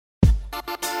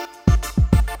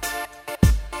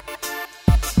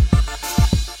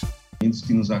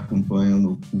Que nos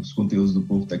acompanham nos conteúdos do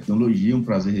Povo Tecnologia, um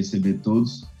prazer receber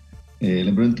todos.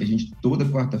 Lembrando que a gente, toda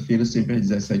quarta-feira, sempre às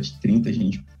 17h30, a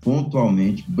gente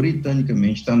pontualmente,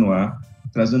 britanicamente, está no ar,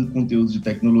 trazendo conteúdos de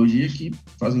tecnologia que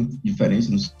fazem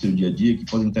diferença no seu dia a dia, que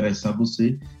podem interessar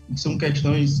você, e que são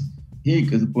questões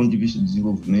ricas do ponto de vista do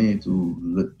desenvolvimento,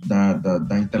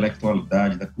 da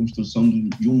intelectualidade, da construção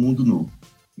de um mundo novo.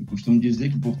 Eu costumo dizer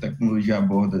que o Povo Tecnologia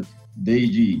aborda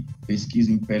desde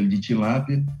pesquisa em pele de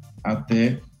tilápia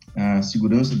até a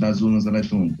segurança das urnas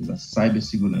eletrônicas, a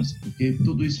cibersegurança, porque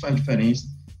tudo isso faz diferença,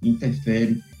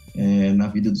 interfere na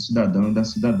vida do cidadão e da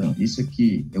cidadã. Isso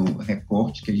aqui é o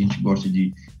recorte que a gente gosta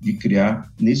de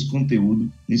criar nesse conteúdo,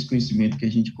 nesse conhecimento que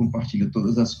a gente compartilha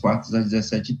todas as quartas às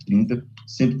 17h30,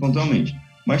 sempre pontualmente.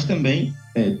 Mas também,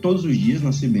 todos os dias na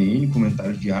CBN,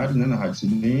 comentários diários, né, na Rádio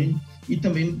CBN, e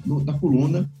também na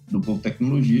coluna do Povo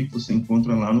Tecnologia, que você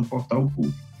encontra lá no portal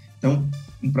Povo. Então,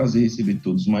 um prazer receber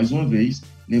todos mais uma vez.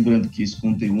 Lembrando que esse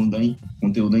conteúdo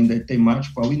ainda é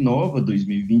temático ao Inova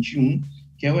 2021,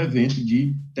 que é o evento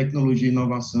de tecnologia e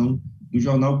inovação do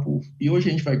Jornal Povo. E hoje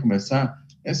a gente vai conversar,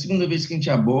 é a segunda vez que a gente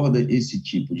aborda esse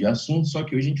tipo de assunto, só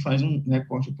que hoje a gente faz um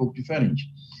recorte um pouco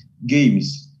diferente.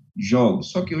 Games,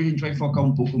 jogos, só que hoje a gente vai focar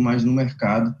um pouco mais no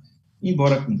mercado,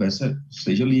 embora a conversa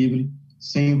seja livre,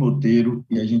 sem roteiro,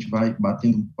 e a gente vai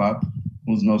batendo um papo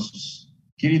com os nossos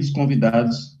queridos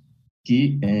convidados,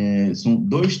 que são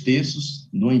 2/3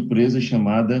 de uma empresa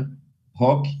chamada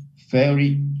Rock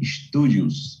Ferry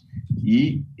Studios.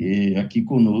 E aqui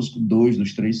conosco, 2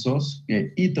 dos 3 sócios, que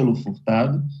é Ítalo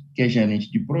Furtado, que é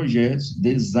gerente de projetos,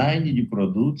 design de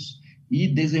produtos e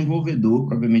desenvolvedor,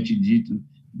 propriamente dito,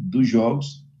 dos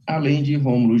jogos, além de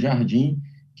Rômulo Jardim,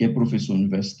 que é professor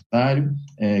universitário,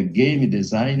 game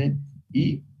designer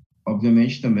e,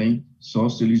 obviamente, também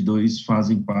sócio. Eles 2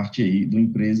 fazem parte aí da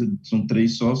empresa, são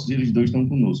 3 sócios e eles 2 estão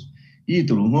conosco.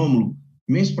 Ítalo, Rômulo,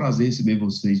 imenso prazer receber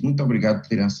vocês, muito obrigado por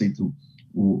terem aceito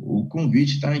o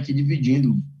convite, estarem aqui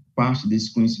dividindo parte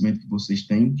desse conhecimento que vocês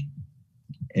têm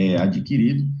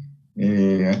adquirido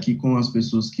aqui com as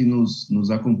pessoas que nos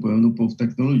acompanham no Povo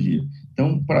Tecnologia.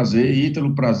 Então, prazer,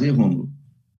 Ítalo, prazer, Rômulo.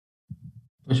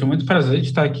 Poxa, muito prazer de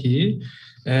estar aqui.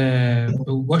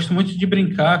 Eu gosto muito de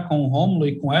brincar com o Rômulo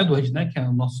e com o Edward, né, que é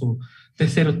o nosso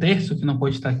terceiro terço, que não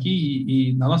pode estar aqui,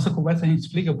 e na nossa conversa a gente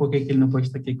explica por que ele não pode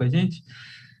estar aqui com a gente.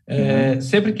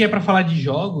 Sempre que é para falar de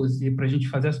jogos e para a gente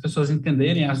fazer as pessoas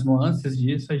entenderem as nuances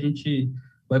disso, a gente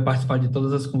vai participar de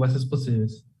todas as conversas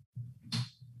possíveis.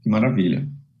 Que maravilha.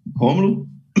 Rômulo?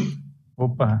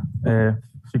 Opa,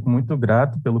 fico muito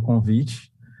grato pelo convite.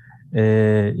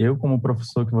 Eu, como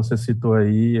professor que você citou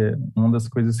aí, uma das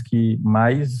coisas que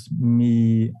mais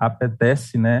me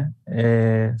apetece, né,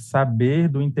 é saber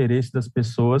do interesse das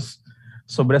pessoas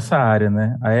sobre essa área,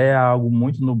 né? É algo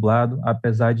muito nublado,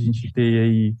 apesar de a gente ter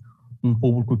aí um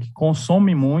público que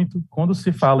consome muito. Quando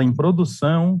se fala em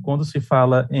produção, quando se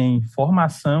fala em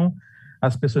formação,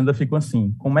 as pessoas ainda ficam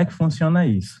assim, como é que funciona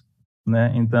isso?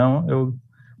 Né? Então,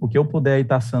 o que eu puder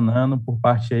estar sanando por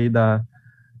parte aí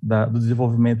do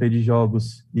desenvolvimento aí de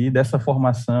jogos e dessa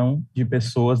formação de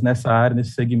pessoas nessa área,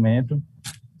 nesse segmento,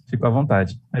 fico à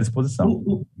vontade, à disposição.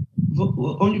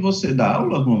 Onde você dá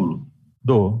aula, Rômulo?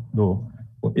 Dou.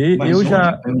 Mas eu onde?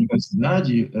 já... É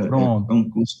universidade? Pronto. É um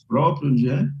curso próprio? Onde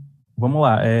é? Vamos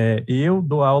lá. Eu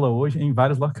dou aula hoje em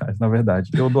vários locais, na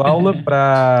verdade. Eu dou aula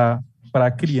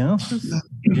para crianças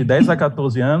de 10 a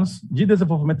 14 anos de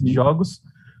desenvolvimento de jogos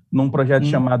num projeto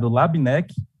chamado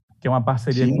LabNec, que é uma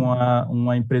parceria com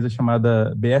uma empresa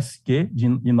chamada BSQ, de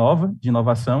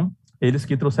inovação. Eles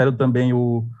que trouxeram também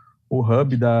o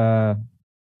hub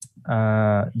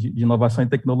de inovação e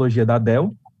tecnologia da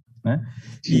Dell, né?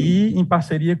 E em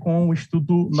parceria com o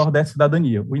Instituto Nordeste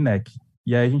Cidadania, o INEC.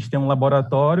 E aí a gente tem um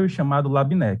laboratório chamado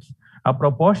LabNec. A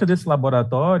proposta desse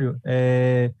laboratório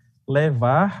é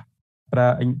levar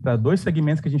para 2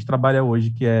 segmentos que a gente trabalha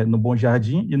hoje, que é no Bom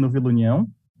Jardim e no Vila União,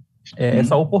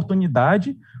 essa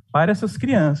oportunidade para essas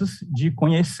crianças de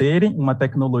conhecerem uma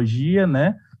tecnologia,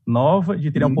 né, nova, de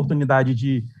terem a oportunidade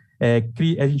de...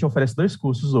 a gente oferece 2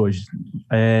 cursos hoje,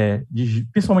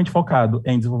 principalmente focado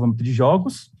em desenvolvimento de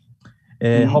jogos,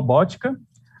 robótica,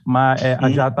 mas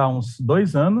já está há uns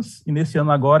 2 anos, e nesse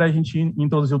ano agora a gente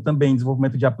introduziu também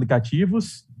desenvolvimento de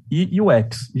aplicativos e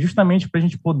UX, justamente para a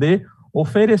gente poder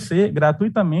oferecer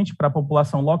gratuitamente para a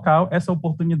população local essa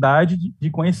oportunidade de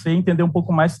conhecer e entender um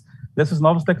pouco mais dessas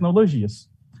novas tecnologias.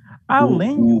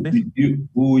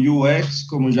 O UX,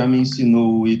 como já me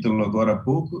ensinou o Ítalo agora há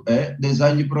pouco, é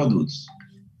design de produtos.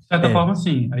 De certa forma,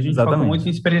 sim. A gente exatamente. foca muito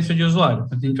em experiência de usuário.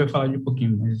 A gente vai falar de um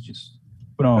pouquinho mais disso.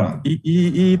 Pronto. Tá.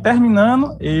 E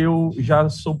terminando, eu já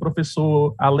sou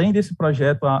professor, além desse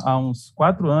projeto, há uns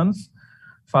 4 anos,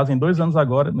 fazem 2 anos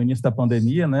agora, no início da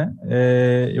pandemia, né?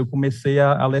 Eu comecei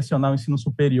a lecionar o ensino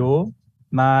superior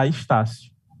na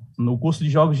Estácio, no curso de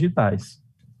jogos digitais.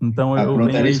 Então, eu Pronto,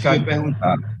 venho era aí isso que eu já... ia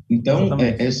perguntar. Então,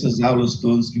 Exatamente. essas aulas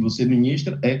todas que você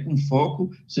ministra é com foco,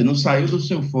 você não saiu do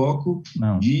seu foco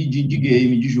Não. de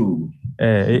game, de jogo.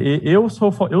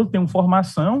 Eu tenho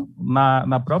formação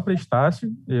na própria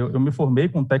Estácio, eu me formei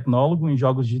como tecnólogo em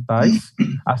jogos digitais,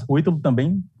 o Ítalo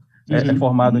também é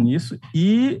formado nisso,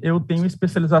 e eu tenho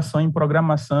especialização em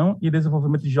programação e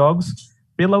desenvolvimento de jogos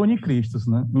pela Unicristos,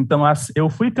 né? Então, eu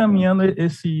fui caminhando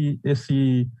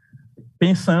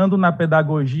pensando na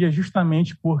pedagogia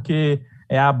justamente porque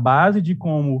é a base de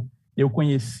como eu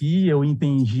conheci, eu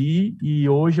entendi, e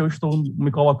hoje eu estou me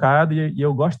colocado e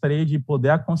eu gostaria de poder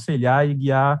aconselhar e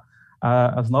guiar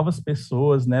as novas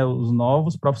pessoas, né, os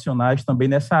novos profissionais também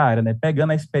nessa área, né,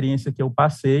 pegando a experiência que eu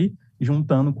passei e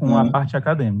juntando com a parte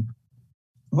acadêmica.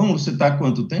 Vamos, você está há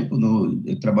quanto tempo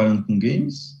trabalhando com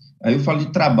games? Aí eu falo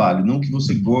de trabalho, não que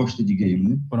você gosta de game,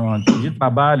 né? Pronto, de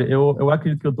trabalho, eu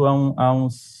acredito que eu estou há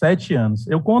uns 7 anos.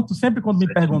 Eu conto, sempre quando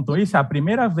me perguntam isso, é a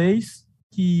primeira vez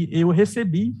que eu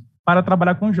recebi para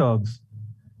trabalhar com jogos.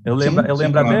 Eu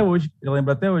lembro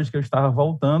até hoje que eu estava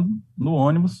voltando no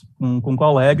ônibus com um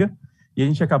colega e a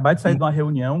gente acabou de sair de uma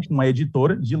reunião com uma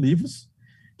editora de livros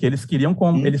que eles queriam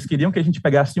que a gente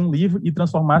pegasse um livro e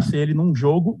transformasse ele num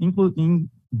jogo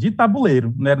de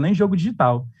tabuleiro, não era nem jogo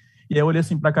digital. E aí eu olhei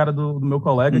assim para a cara do meu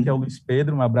colega, que é o Luiz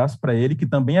Pedro, um abraço para ele, que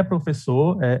também é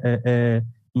professor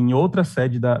em outra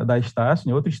sede da Estácio,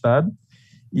 em outro estado.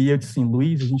 E eu disse assim,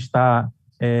 Luiz, a gente está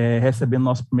recebendo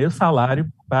nosso primeiro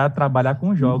salário para trabalhar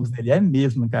com jogos. Ele é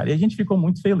mesmo, cara. E a gente ficou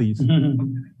muito feliz.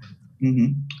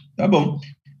 Tá bom.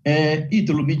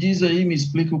 Ítalo, me diz aí, me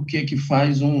explica o que é que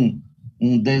faz um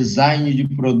design de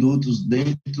produtos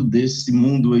dentro desse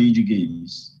mundo aí de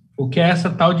games. O que é essa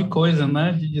tal de coisa,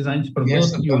 né? De design de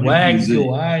produtos, UX,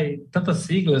 UI, tantas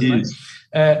siglas, Isso.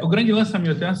 né? O grande lance,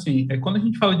 Hamilton, é assim, quando a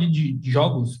gente fala de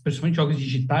jogos, principalmente jogos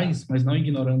digitais, mas não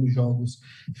ignorando jogos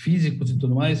físicos e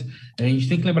tudo mais, a gente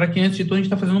tem que lembrar que, antes de tudo, a gente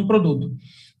está fazendo um produto.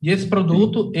 E esse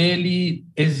produto, ele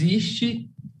existe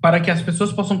para que as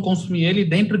pessoas possam consumir ele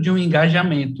dentro de um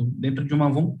engajamento, dentro de uma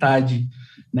vontade,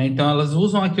 né? Então, elas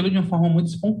usam aquilo de uma forma muito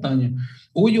espontânea.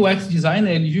 O UX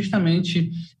designer, ele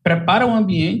justamente prepara o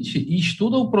ambiente e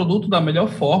estuda o produto da melhor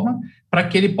forma para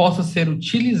que ele possa ser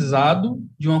utilizado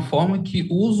de uma forma que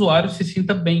o usuário se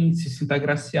sinta bem, se sinta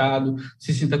agraciado,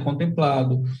 se sinta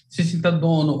contemplado, se sinta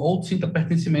dono ou sinta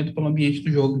pertencimento pelo ambiente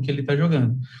do jogo que ele está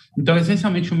jogando. Então,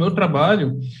 essencialmente, o meu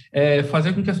trabalho é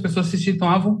fazer com que as pessoas se sintam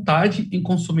à vontade em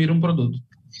consumir um produto.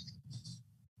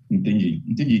 Entendi.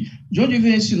 De onde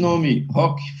vem esse nome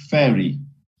Rock Ferry?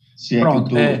 Se é Pronto,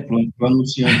 que eu estou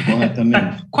pronunciando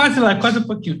corretamente. Quase lá, quase um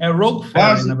pouquinho. É Rogue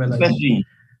Ferry, na verdade. Pertinho.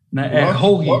 Né?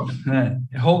 Rogue.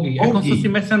 Rogue. É como se fosse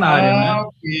mercenária, né?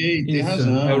 Ok, tem Isso.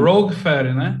 razão. É Rogue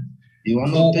Ferry, né? Eu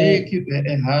anotei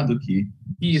errado aqui.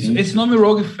 Isso. Sim. Esse nome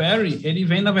Rogue Ferry, ele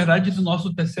vem, na verdade, do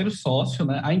nosso terceiro sócio,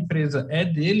 né? A empresa é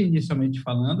dele, inicialmente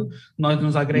falando. Nós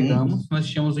nos agregamos. Nós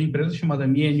tínhamos uma empresa chamada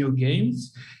Me and You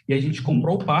Games e a gente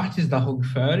comprou partes da Rogue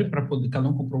Ferry, para poder, cada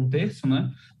um comprou um terço,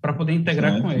 né? Para poder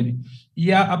integrar com ele.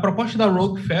 E a proposta da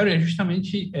Rogue Ferry é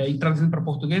justamente, traduzindo para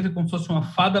português, é como se fosse uma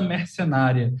fada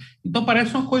mercenária. Então,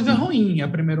 parece uma coisa ruim, a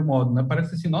primeiro modo, né?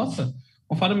 Parece assim, nossa,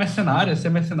 uma fada mercenária, ser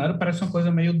mercenário parece uma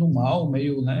coisa meio do mal,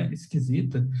 meio, né,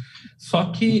 esquisita. Só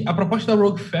que a proposta da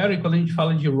Rogue Ferry, quando a gente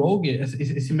fala de rogue,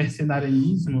 esse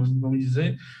mercenarianismo, vamos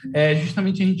dizer, é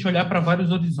justamente a gente olhar para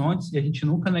vários horizontes e a gente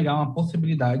nunca negar uma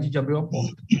possibilidade de abrir uma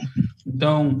porta.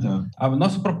 Então, a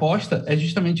nossa proposta é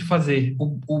justamente fazer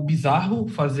o bizarro,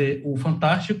 fazer o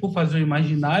fantástico, fazer o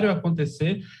imaginário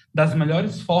acontecer das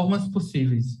melhores formas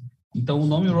possíveis. Então, o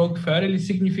nome Rogue Ferry, ele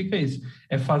significa isso.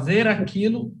 É fazer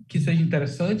aquilo que seja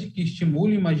interessante, que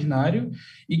estimule o imaginário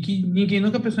e que ninguém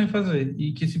nunca pensou em fazer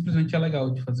e que simplesmente é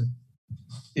legal de fazer.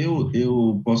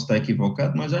 Eu posso estar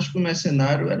equivocado, mas acho que o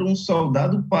mercenário era um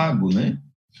soldado pago, né?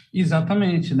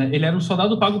 Exatamente, né? Ele era um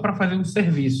soldado pago para fazer um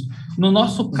serviço. No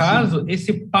nosso caso,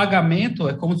 esse pagamento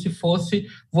é como se fosse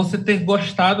você ter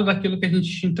gostado daquilo que a gente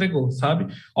te entregou, sabe?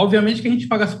 Obviamente que a gente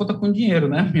paga as contas com dinheiro,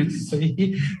 né? Isso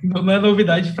aí não é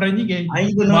novidade para ninguém.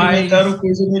 Ainda não inventaram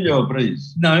coisa melhor para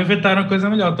isso. Não inventaram coisa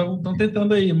melhor, estão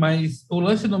tentando aí, mas o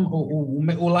lance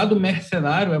o lado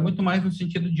mercenário é muito mais no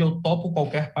sentido de eu topo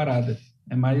qualquer parada.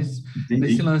 É mais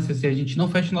nesse lance, assim, a gente não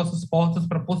fecha nossas portas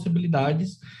para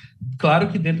possibilidades, claro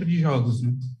que dentro de jogos,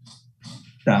 né?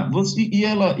 Tá,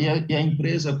 e a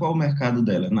empresa, qual o mercado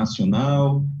dela?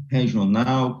 Nacional,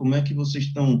 regional? Como é que vocês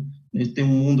estão Tem um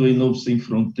mundo aí novo sem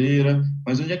fronteira,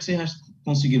 mas onde é que vocês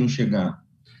conseguiram chegar?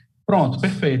 Pronto,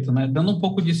 perfeito, né? Dando um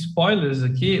pouco de spoilers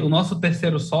aqui, o nosso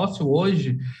terceiro sócio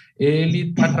hoje, ele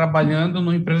está trabalhando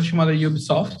numa empresa chamada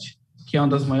Ubisoft, que é uma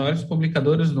das maiores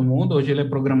publicadoras do mundo. Hoje ele é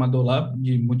programador lá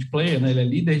de multiplayer, né? Ele é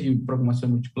líder de programação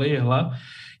multiplayer lá.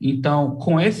 Então,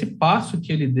 com esse passo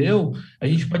que ele deu, a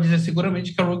gente pode dizer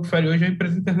seguramente que a Rogue Ferry hoje é uma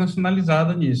empresa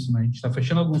internacionalizada nisso, né? A gente está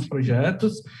fechando alguns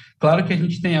projetos. Claro que a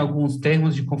gente tem alguns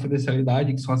termos de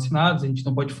confidencialidade que são assinados, a gente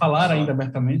não pode falar ainda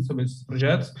abertamente sobre esses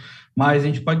projetos, mas a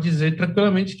gente pode dizer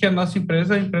tranquilamente que a nossa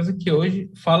empresa é a empresa que hoje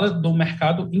fala do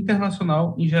mercado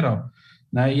internacional em geral,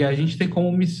 né? E a gente tem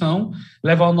como missão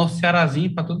levar o nosso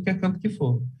Cearazinho para tudo que é canto que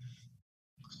for.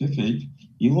 Perfeito.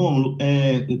 E, Rômulo,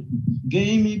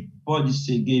 game pode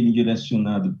ser game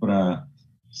direcionado para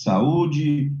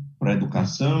saúde, para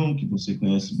educação, que você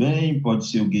conhece bem, pode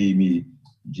ser o game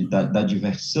da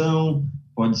diversão,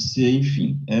 pode ser,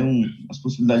 enfim, as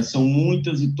possibilidades são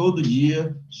muitas e todo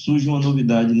dia surge uma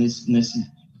novidade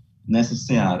nessa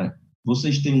seara.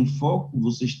 Vocês têm um foco,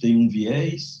 vocês têm um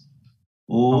viés,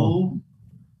 ou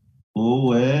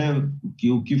é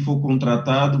o que for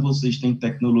contratado, vocês têm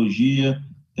tecnologia,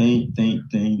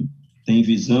 tem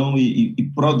visão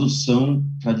e produção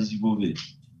para desenvolver?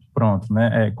 Pronto,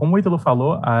 né? Como o Ítalo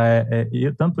falou,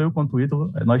 tanto eu quanto o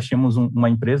Ítalo, nós tínhamos uma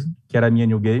empresa, que era a Minha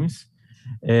New Games.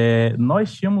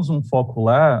 Nós tínhamos um foco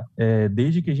lá,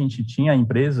 desde que a gente tinha a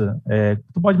empresa.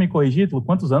 Tu pode me corrigir, Ítalo,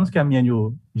 quantos anos que a Minha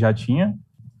New já tinha?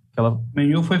 A Minha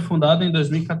New foi fundada em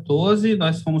 2014 e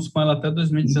nós fomos com ela até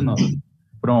 2019.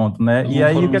 Pronto, né? Então, e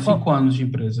aí foram 5 anos de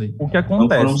empresa aí. O que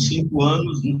acontece? Então, foram 5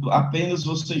 anos, apenas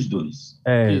vocês dois.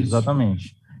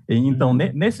 Exatamente. Então,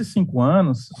 nesses 5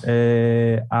 anos,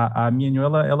 a Minha New,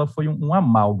 ela foi um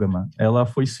amálgama, ela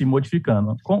foi se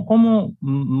modificando. Como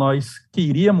nós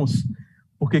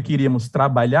porque queríamos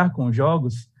trabalhar com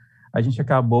jogos, a gente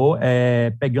acabou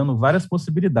pegando várias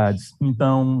possibilidades.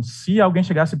 Então, se alguém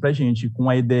chegasse para a gente com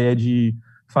a ideia de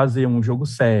fazer um jogo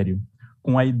sério,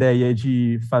 com a ideia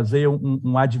de fazer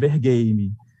um adver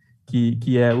game,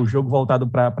 que é o jogo voltado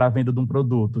para a venda de um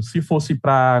produto, se fosse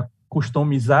para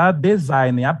customizar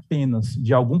design apenas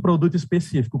de algum produto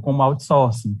específico, como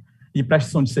outsourcing e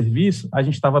prestação de serviço, a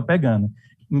gente estava pegando.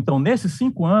 Então, nesses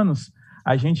 5 anos,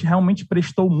 a gente realmente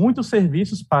prestou muitos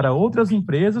serviços para outras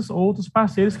empresas ou outros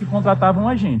parceiros que contratavam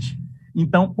a gente.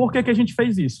 Então, por que a gente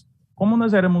fez isso? Como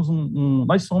nós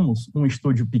nós somos um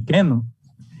estúdio pequeno,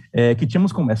 que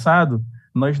tínhamos começado,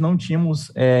 nós não tínhamos...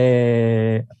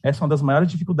 essa é uma das maiores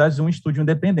dificuldades de um estúdio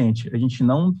independente. A gente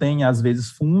não tem, às vezes,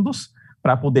 fundos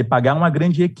para poder pagar uma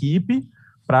grande equipe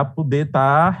para poder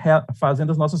estar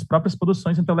fazendo as nossas próprias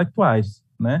produções intelectuais,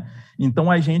 né?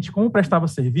 Então, a gente, como prestava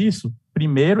serviço,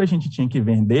 primeiro a gente tinha que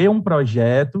vender um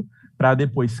projeto para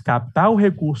depois captar o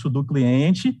recurso do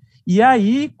cliente e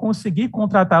aí conseguir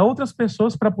contratar outras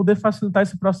pessoas para poder facilitar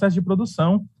esse processo de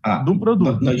produção do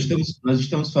produto. Nós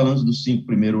estamos falando dos 5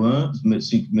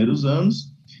 primeiros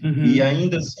anos, e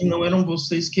ainda assim não eram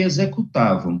vocês que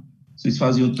executavam. Vocês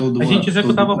faziam A gente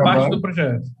executava parte do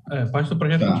projeto. Parte do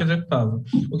projeto a gente executava.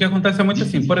 O que acontece é muito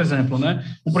assim, por exemplo, né?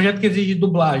 Um projeto que exige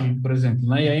dublagem, por exemplo,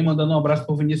 né? E aí, mandando um abraço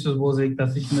para o Vinícius Boza aí que está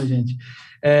assistindo a gente.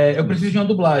 Eu preciso de uma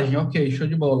dublagem, ok, show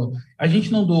de bola. A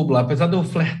gente não dubla, apesar de eu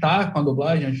flertar com a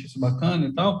dublagem, acho isso bacana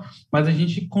e tal, mas a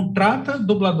gente contrata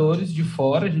dubladores de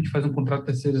fora, a gente faz um contrato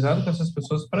terceirizado com essas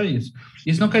pessoas para isso.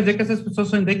 Isso não quer dizer que essas pessoas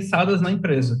são indexadas na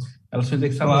empresa, elas são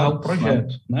indexadas ao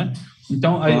projeto, né?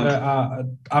 Então,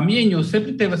 a Minha New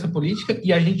sempre teve essa política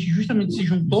e a gente justamente se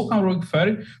juntou com a Rogue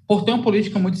Ferry por ter uma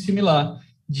política muito similar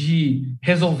de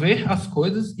resolver as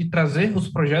coisas e trazer os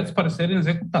projetos para serem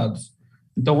executados.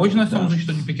 Então, hoje nós somos um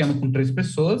estúdio pequeno com 3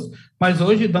 pessoas, mas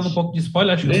hoje, dando um pouco de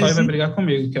spoiler, acho que o Sói vai brigar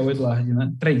comigo, que é o Eduardo,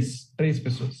 né? 3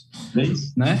 pessoas.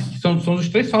 3? Né? São os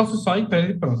 3 sócios só em pé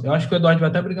e pronto. Eu acho que o Eduardo vai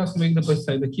até brigar comigo depois de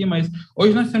sair daqui, mas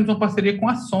hoje nós temos uma parceria com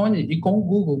a Sony e com o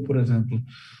Google, por exemplo.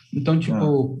 Então,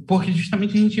 porque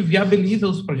justamente a gente viabiliza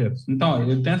os projetos. Então,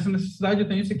 eu tenho essa necessidade, eu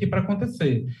tenho isso aqui para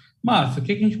acontecer. Mas, o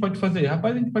que a gente pode fazer?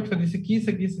 Rapaz, a gente pode fazer isso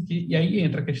aqui, e aí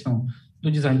entra a questão do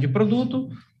design de produto,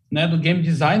 né, do game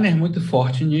designer muito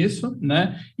forte nisso,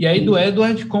 né, e aí do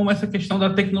Edward com essa questão da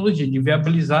tecnologia, de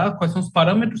viabilizar quais são os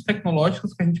parâmetros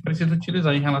tecnológicos que a gente precisa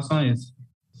utilizar em relação a isso.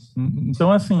 Então,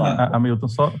 assim, Hamilton,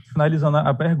 só finalizando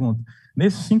a pergunta,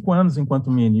 nesses 5 anos enquanto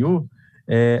MNU,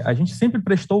 a gente sempre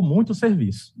prestou muito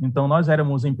serviço. Então, nós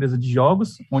éramos uma empresa de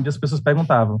jogos, onde as pessoas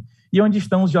perguntavam, e onde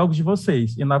estão os jogos de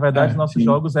vocês? E, na verdade, nossos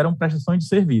jogos eram prestações de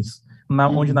serviço,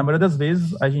 onde, na maioria das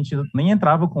vezes, a gente nem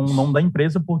entrava com o nome da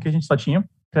empresa, porque a gente só tinha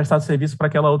prestado serviço para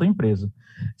aquela outra empresa.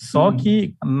 Só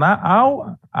que,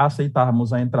 ao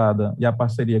aceitarmos a entrada e a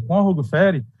parceria com a Rogue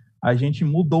Ferry, a gente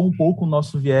mudou um pouco o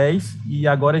nosso viés e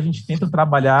agora a gente tenta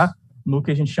trabalhar no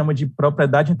que a gente chama de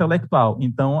propriedade intelectual.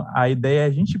 Então, a ideia é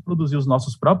a gente produzir os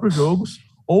nossos próprios jogos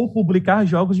ou publicar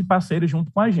jogos de parceiros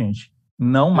junto com a gente,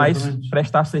 não mais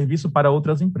prestar serviço para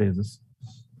outras empresas.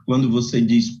 Quando você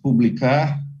diz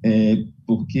publicar, é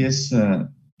porque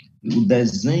o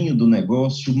desenho do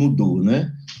negócio mudou,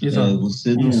 né?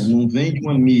 Você não vende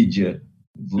uma mídia,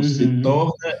 você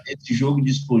torna esse jogo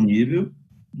disponível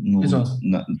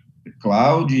na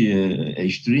cloud,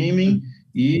 streaming,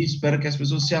 e espera que as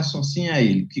pessoas se associem a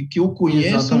ele, que o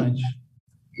conheçam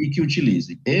e que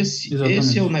utilizem.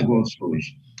 Esse é o negócio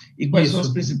hoje. E quais são as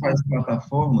principais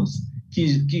plataformas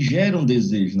que geram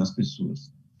desejo nas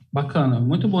pessoas? Bacana,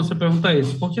 muito bom você perguntar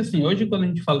isso, porque assim, hoje quando a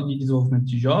gente fala de desenvolvimento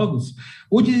de jogos,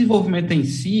 o desenvolvimento em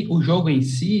si, o jogo em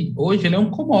si, hoje ele é um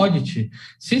commodity.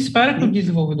 Se espera que o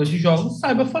desenvolvedor de jogos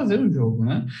saiba fazer um jogo,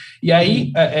 né? E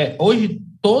aí, hoje,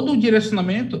 todo o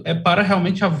direcionamento é para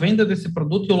realmente a venda desse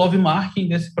produto e o love marketing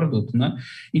desse produto, né?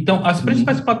 Então, as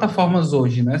principais plataformas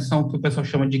hoje, né, são o que o pessoal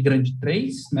chama de grande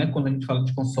três, né, quando a gente fala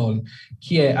de console,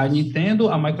 que é a Nintendo,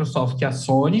 a Microsoft e a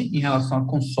Sony, em relação a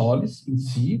consoles em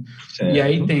si. Certo. E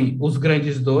aí tem os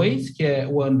grandes dois, que é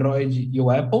o Android e o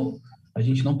Apple. A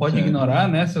gente não pode ignorar,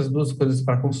 né, essas duas coisas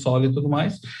para console e tudo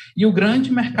mais. E o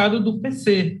grande mercado do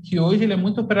PC, que hoje ele é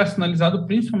muito operacionalizado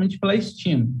principalmente pela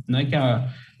Steam, né, que é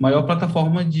a maior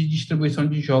plataforma de distribuição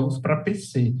de jogos para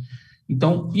PC.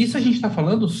 Então, isso a gente está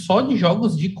falando só de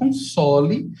jogos de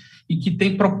console e que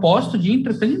tem propósito de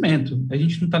entretenimento. A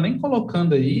gente não está nem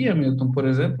colocando aí, Hamilton, por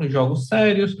exemplo, jogos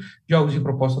sérios, jogos de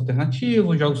propósito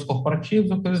alternativo, jogos corporativos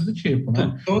ou coisas do tipo,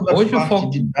 né? Toda hoje a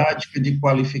parte didática, de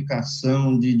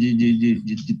qualificação,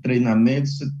 de treinamento,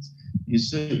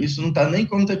 isso não está nem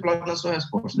contemplado na sua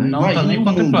resposta, né? Não está nem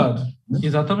contemplado,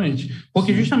 exatamente.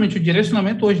 Porque justamente o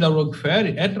direcionamento hoje da Rogue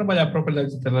Fair é trabalhar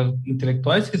propriedades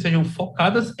intelectuais que sejam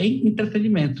focadas em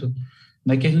entretenimento,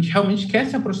 né? Que a gente realmente quer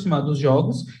se aproximar dos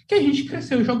jogos que a gente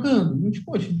cresceu jogando.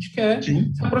 A gente quer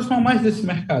se aproximar mais desse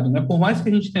mercado, né? Por mais que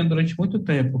a gente tenha durante muito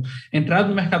tempo entrado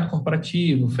no mercado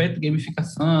corporativo, feito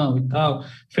gamificação e tal,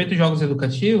 feito jogos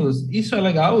educativos, isso é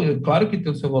legal, claro que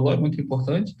tem o seu valor, é muito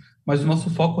importante, mas o nosso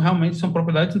foco realmente são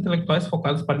propriedades intelectuais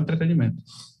focadas para entretenimento.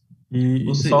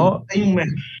 E só tem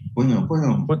Pois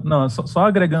não. Não, só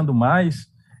agregando mais,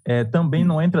 também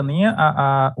não entra nem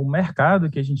o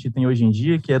mercado que a gente tem hoje em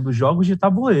dia, que é dos jogos de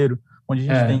tabuleiro, onde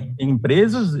a gente tem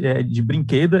empresas de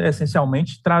brinquedo,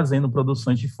 essencialmente trazendo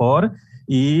produções de fora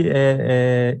e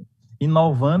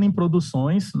inovando em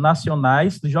produções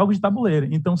nacionais de jogos de tabuleiro.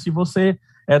 Então, se você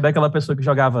é daquela pessoa que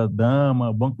jogava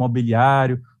dama, banco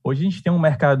imobiliário, hoje a gente tem um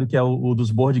mercado que é o dos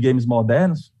board games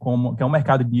modernos, que é um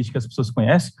mercado de nicho que as pessoas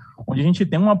conhecem, onde a gente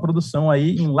tem uma produção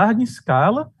aí em larga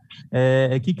escala,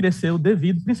 que cresceu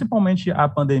devido principalmente à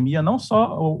pandemia, não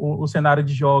só o cenário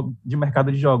de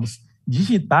mercado de jogos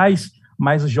digitais,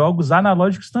 mas jogos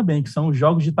analógicos também, que são os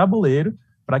jogos de tabuleiro,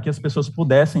 para que as pessoas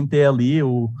pudessem ter ali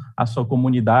a sua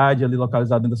comunidade ali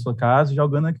localizada dentro da sua casa,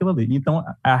 jogando aquilo ali. Então,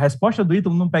 a resposta do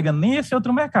Ítalo não pega nem esse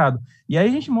outro mercado. E aí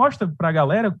a gente mostra para a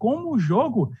galera como o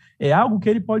jogo é algo que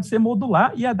ele pode ser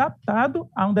modular e adaptado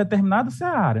a um determinado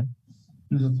seara.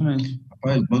 Exatamente.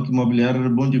 Rapaz, banco imobiliário era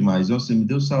bom demais. Você me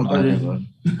deu saudade agora.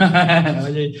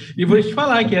 Olha aí. E vou te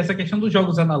falar que essa questão dos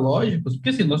jogos analógicos, porque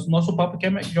assim, nosso papo aqui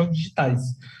é jogos digitais.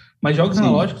 Mas jogos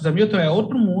analógicos, Hamilton, é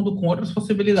outro mundo, com outras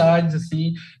possibilidades,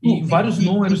 assim, e vários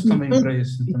números também para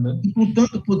isso, entendeu? E com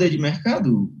tanto poder de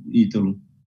mercado, Ítalo?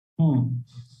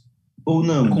 Ou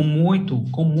não? Com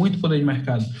muito poder de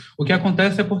mercado. O que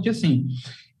acontece é porque, assim,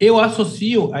 eu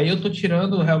associo, aí eu estou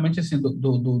tirando realmente, assim,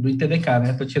 do ITDK,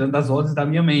 né? Estou tirando das vozes da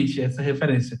minha mente, essa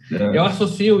referência. Eu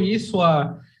associo isso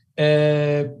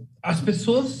as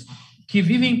pessoas que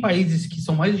vivem em países que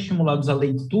são mais estimulados à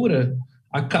leitura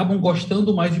acabam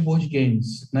gostando mais de board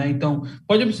games, né? Então,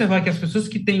 pode observar que as pessoas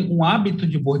que têm um hábito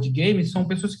de board games são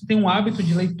pessoas que têm um hábito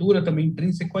de leitura também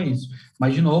intrínseco a isso.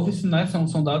 Mas, de novo, isso, né,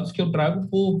 são dados que eu trago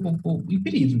por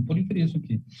empirismo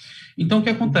aqui. Então, o que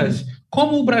acontece?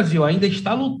 Como o Brasil ainda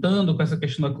está lutando com essa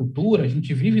questão da cultura, a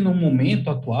gente vive num momento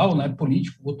atual, né,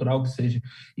 político, cultural que seja,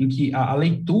 em que a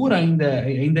leitura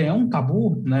ainda é um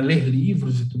tabu, né, ler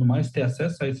livros e tudo mais, ter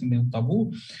acesso a isso ainda é um tabu.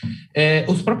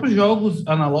 Os próprios jogos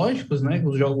analógicos, né,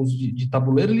 os jogos de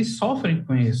tabuleiro, eles sofrem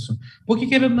com isso. Porque,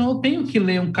 querendo ou não, eu tenho que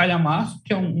ler um calhamaço,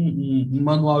 que é um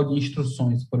manual de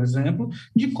instruções, por exemplo,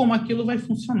 de como aquilo vai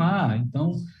funcionar.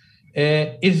 Então,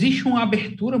 existe uma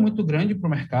abertura muito grande para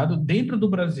o mercado dentro do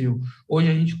Brasil. Hoje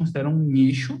a gente considera um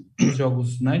nicho os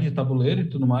jogos, né, de tabuleiro e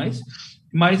tudo mais,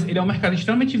 mas ele é um mercado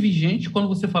extremamente vigente quando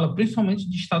você fala principalmente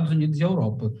de Estados Unidos e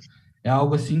Europa. É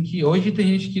algo assim que hoje tem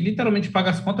gente que literalmente paga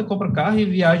as contas, compra carro e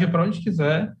viaja para onde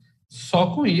quiser só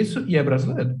com isso e é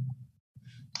brasileiro.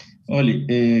 Olha,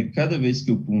 cada vez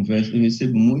que eu converso, eu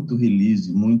recebo muito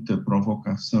release, muita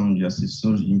provocação de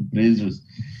assessores de empresas,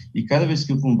 e cada vez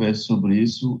que eu converso sobre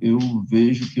isso, eu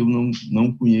vejo que eu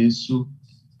não conheço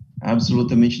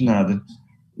absolutamente nada.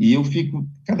 E eu fico,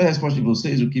 cada resposta de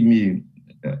vocês,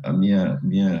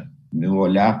 meu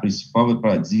olhar principal é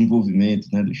para desenvolvimento,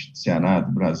 né, do Ceará,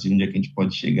 do Brasil, onde é que a gente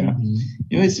pode chegar.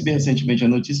 Eu recebi recentemente a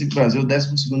notícia que o Brasil é o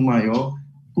 12º maior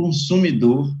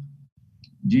consumidor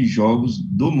de jogos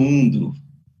do mundo.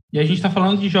 E a gente está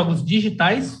falando de jogos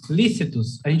digitais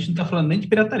lícitos. A gente não está falando nem de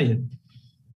pirataria.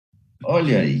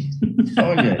 Olha aí.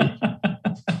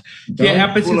 Então, que é a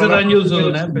pesquisa da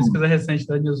Newzoo, né? A pesquisa recente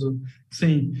da Newzoo.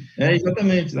 Sim.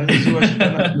 Exatamente. A Newzoo, acho que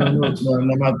está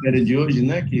na matéria de hoje,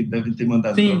 né? Que deve ter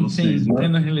mandado para vocês. Sim, tem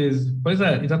no release. Pois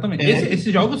é, exatamente.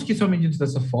 Esses jogos que são medidos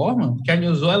dessa forma, que a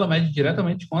Newzoo, ela mede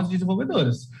diretamente com as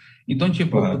desenvolvedoras. Então,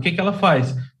 tipo, claro. O que ela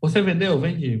faz? Você vendeu?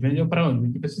 Vendi. Vendeu para onde?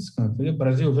 Vendi para esses cantos. Vendeu para o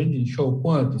Brasil? Vendi. Show.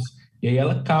 Quantos? E aí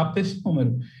ela capta esse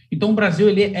número. Então, o Brasil,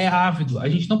 ele é ávido. A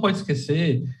gente não pode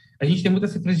esquecer... A gente tem muita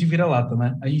essa empresa de vira-lata,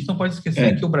 né? A gente não pode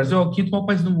esquecer que o Brasil é o 5º maior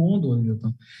país do mundo,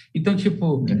 Hamilton. Então,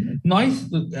 tipo,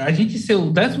 a gente ser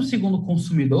o 12º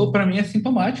consumidor, para mim, é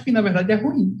sintomático e, na verdade, é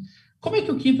ruim. Como é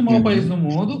que o 5º maior país do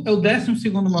mundo é o 12º maior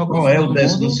consumidor do mundo? Qual é o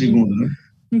 12º, né?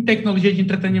 Em tecnologia de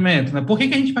entretenimento, né? Por que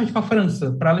a gente parte para a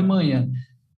França, para a Alemanha,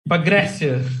 para a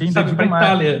Grécia, sabe, para a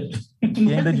Itália?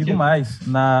 E ainda digo mais,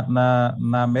 na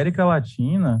América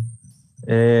Latina,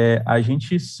 a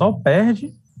gente só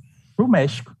perde para o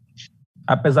México.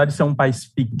 Apesar de ser um país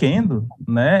pequeno,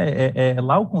 né,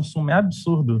 lá o consumo é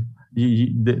absurdo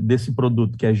desse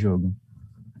produto que é jogo.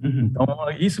 Então,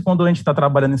 isso quando a gente está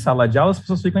trabalhando em sala de aula, as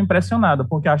pessoas ficam impressionadas,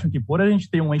 porque acham que por a gente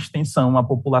ter uma extensão, uma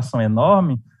população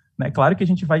enorme, né, claro que a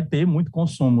gente vai ter muito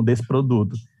consumo desse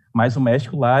produto, mas o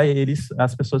México lá,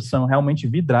 as pessoas são realmente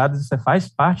vidradas, isso faz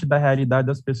parte da realidade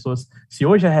das pessoas. Se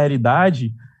hoje a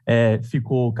realidade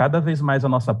ficou cada vez mais à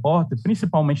nossa porta,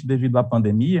 principalmente devido à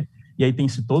pandemia, e aí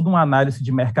tem-se toda uma análise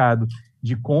de mercado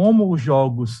de como os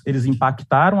jogos eles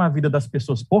impactaram a vida das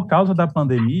pessoas por causa da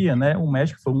pandemia, né? O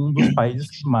México foi um dos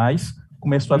países que mais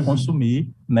começou a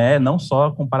consumir, né? Não só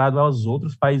comparado aos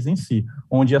outros países em si,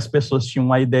 onde as pessoas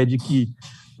tinham a ideia de que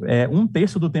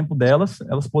 1/3 do tempo delas,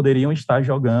 elas poderiam estar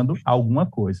jogando alguma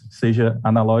coisa, seja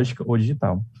analógica ou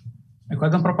digital. É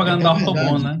quase uma propaganda da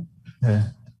Ortobon, né?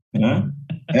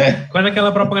 Quase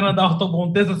aquela propaganda da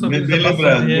Ortobon, desde sobre bem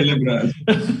lembrado.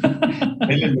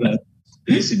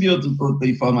 Eu recebi outra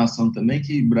informação também,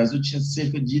 que o Brasil tinha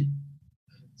cerca de,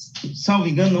 salvo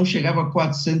engano, não chegava a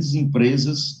 400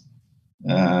 empresas,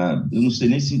 eu não sei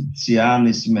nem se há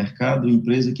nesse mercado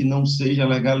empresa que não seja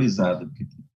legalizada, porque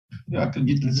eu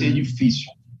acredito que seja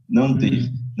difícil não ter,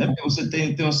 né? Porque você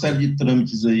tem uma série de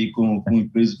trâmites aí com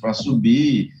empresas para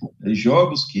subir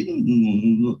jogos que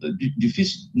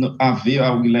difícil haver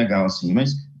algo ilegal assim,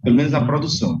 mas pelo menos na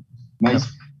produção. Mas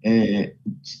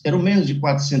eram menos de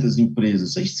 400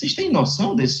 empresas. Vocês têm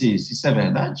noção se isso é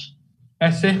verdade? É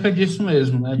cerca disso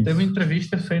mesmo, né? Teve uma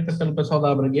entrevista feita pelo pessoal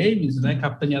da Abra Games, né,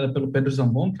 capitaneada pelo Pedro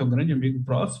Zambon, que é um grande amigo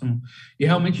próximo, e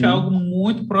realmente é algo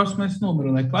muito próximo a esse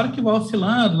número, né? Claro que vai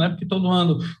oscilando, né? Porque todo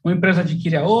ano uma empresa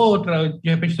adquire a outra,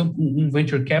 de repente tem um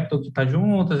venture capital que está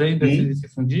juntas, aí decide se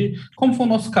fundir, como foi o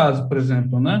nosso caso, por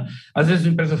exemplo, né? Às vezes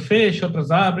uma empresa fecha, outras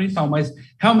abrem e tal, mas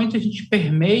realmente a gente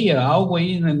permeia algo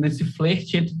aí, né, nesse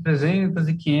flerte entre 300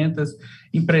 e 500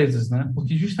 empresas, né?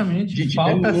 Porque justamente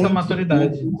falta essa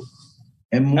maturidade.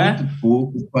 É muito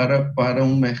pouco para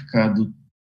um mercado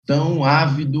tão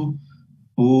ávido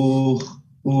por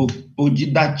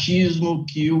didatismo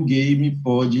que o game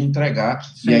pode entregar.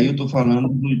 Sim. E aí eu estou falando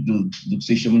do que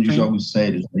vocês chamam de jogos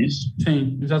sérios, não é isso?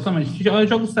 Sim, exatamente.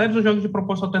 Jogos sérios ou jogos de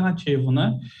propósito alternativo,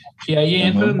 né? E aí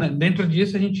entra, dentro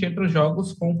disso a gente entra os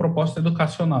jogos com proposta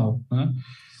educacional, né?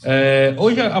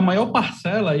 Hoje a maior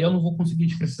parcela, e eu não vou conseguir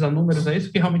te precisar números a isso,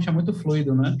 porque realmente é muito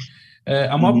fluido, né?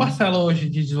 A maior parcela hoje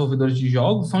de desenvolvedores de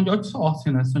jogos são de outsourcing,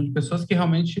 né? São de pessoas que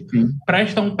realmente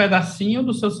prestam um pedacinho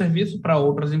do seu serviço para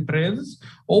outras empresas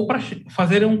ou para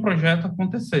fazerem um projeto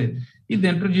acontecer. E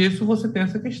dentro disso você tem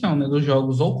essa questão, né? Dos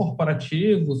jogos ou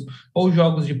corporativos, ou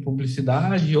jogos de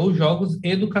publicidade, ou jogos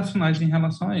educacionais em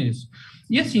relação a isso.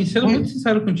 E assim, sendo muito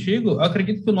sincero contigo, eu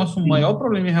acredito que o nosso maior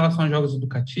problema em relação aos jogos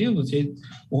educativos, e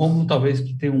o Rômulo talvez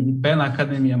que tem um pé na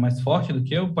academia mais forte do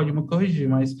que eu, pode me corrigir,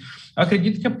 mas eu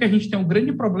acredito que é porque a gente tem um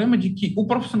grande problema de que o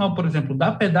profissional, por exemplo, da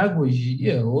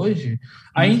pedagogia hoje,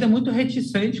 ainda é muito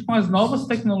reticente com as novas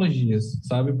tecnologias,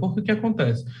 sabe? Porque o que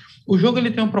acontece? O jogo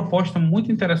ele tem uma proposta muito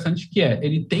interessante que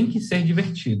ele tem que ser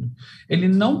divertido. Ele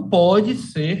não pode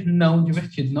ser não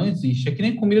divertido, não existe. É que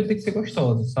nem comida tem que ser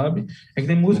gostosa, sabe? É que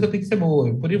nem música tem que ser boa,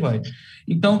 e por aí vai.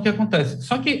 Então, o que acontece?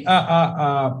 Só que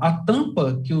a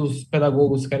tampa que os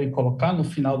pedagogos querem colocar no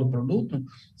final do produto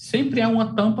sempre é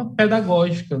uma tampa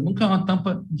pedagógica, nunca é uma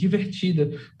tampa divertida,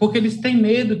 porque eles têm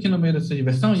medo que no meio dessa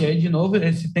diversão, e aí, de novo,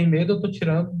 esse tem medo eu estou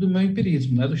tirando do meu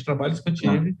empirismo, né, dos trabalhos que eu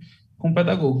tive com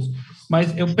pedagogos.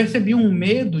 Mas eu percebi um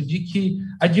medo de que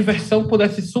a diversão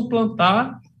pudesse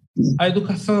suplantar a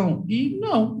educação, e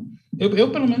não.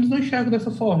 Eu, pelo menos, não enxergo dessa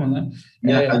forma, né?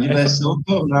 A diversão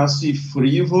tornasse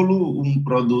frívolo um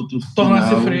produto tornasse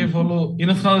final. frívolo, e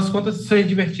no final das contas, ser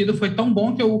divertido foi tão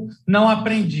bom que eu não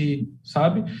aprendi,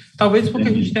 sabe? Talvez porque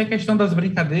a gente tem a questão das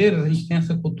brincadeiras, a gente tem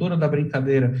essa cultura da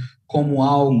brincadeira como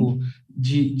algo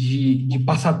de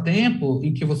passatempo,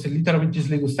 em que você literalmente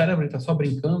desliga o cérebro e está só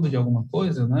brincando de alguma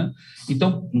coisa, né?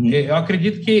 Então, eu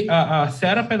acredito que a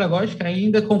seara pedagógica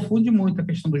ainda confunde muito a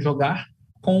questão do jogar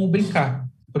com o brincar,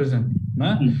 por exemplo,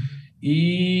 né?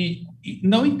 E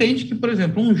não entende que, por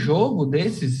exemplo, um jogo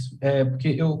desses,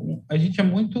 porque a gente é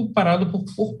muito parado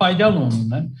por pai de aluno,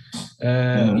 né?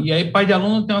 E aí pai de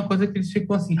aluno tem uma coisa que eles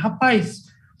ficam assim,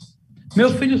 rapaz, meu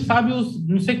filho sabe os,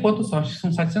 não sei quantos são, acho que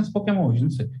são 700 pokémons, não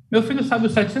sei. Meu filho sabe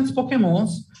os 700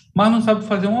 pokémons, mas não sabe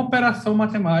fazer uma operação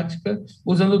matemática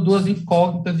usando duas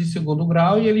incógnitas de segundo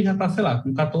grau e ele já está, sei lá,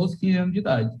 com 14, 15 anos de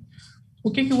idade.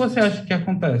 O que você acha que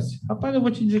acontece? Rapaz, eu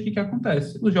vou te dizer o que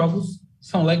acontece. Os jogos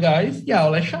são legais e a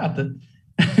aula é chata.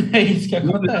 É isso que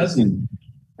acontece.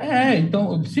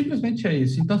 Então, simplesmente é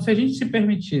isso. Então, se a gente se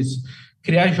permitisse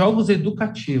criar jogos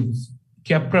educativos,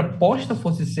 que a proposta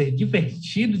fosse ser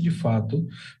divertido de fato,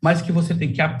 mas que você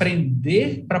tem que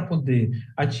aprender para poder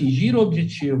atingir o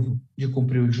objetivo de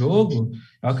cumprir o jogo,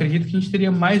 eu acredito que a gente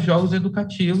teria mais jogos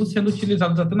educativos sendo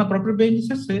utilizados até na própria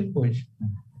BNCC hoje.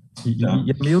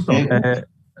 E Milton,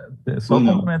 só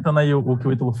complementando aí o que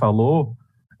o Ítalo falou,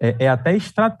 é até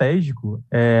estratégico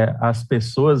as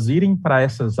pessoas irem para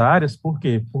essas áreas, por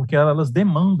quê? Porque elas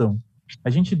demandam. A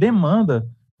gente demanda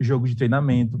jogo de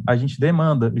treinamento, a gente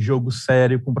demanda jogo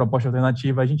sério com proposta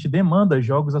alternativa, a gente demanda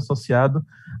jogos associados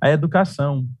à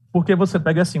educação. Porque você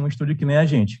pega assim um estúdio que nem a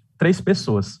gente, 3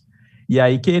 pessoas, e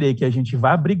aí querer que a gente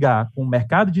vá brigar com o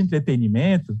mercado de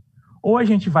entretenimento, ou a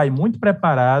gente vai muito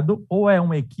preparado, ou é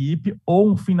uma equipe,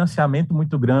 ou um financiamento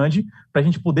muito grande, para a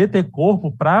gente poder ter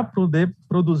corpo para poder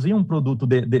produzir um produto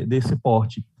desse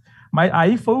porte. Mas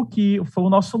aí foi o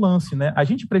nosso lance, né? A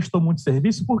gente prestou muito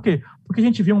serviço, por quê? Porque a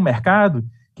gente viu um mercado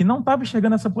que não estava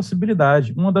enxergando essa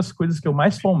possibilidade. Uma das coisas que eu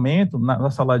mais fomento na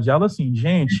sala de aula, assim,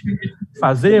 gente,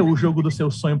 fazer o jogo do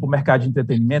seu sonho para o mercado de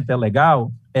entretenimento é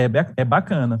legal, é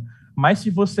bacana. Mas se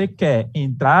você quer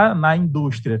entrar na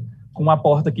indústria com uma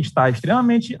porta que está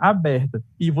extremamente aberta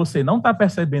e você não está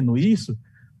percebendo isso,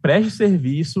 preste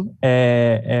serviço,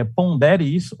 pondere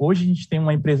isso. Hoje a gente tem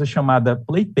uma empresa chamada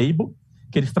Playtable,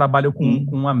 que eles trabalham com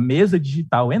uma mesa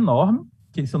digital enorme,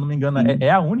 que, se eu não me engano, é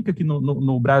a única aqui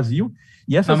no Brasil.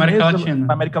 E essas na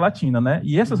América Latina, né?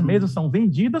 E essas mesas são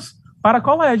vendidas para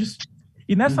colégios.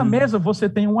 E nessa mesa você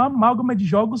tem uma amálgama de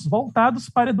jogos voltados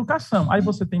para a educação. Aí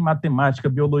você tem matemática,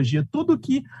 biologia, tudo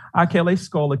que aquela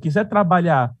escola quiser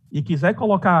trabalhar e quiser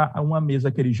colocar uma mesa,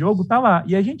 aquele jogo, tá lá.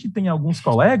 E a gente tem alguns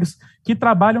colegas que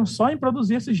trabalham só em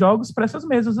produzir esses jogos para essas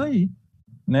mesas aí,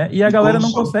 né? E a galera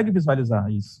não consegue visualizar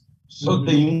isso. Só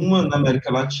tem uma na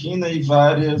América Latina e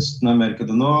várias na América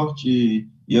do Norte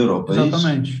e Europa.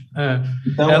 Exatamente.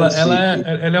 Então, ela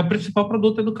é o principal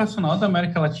produto educacional da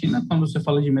América Latina, quando você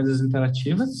fala de mesas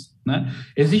interativas, né?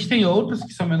 Existem outras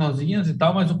que são menorzinhas e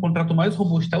tal, mas o contrato mais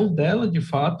robusto é o dela, de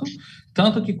fato.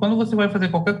 Tanto que quando você vai fazer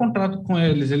qualquer contrato com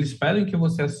eles, eles pedem que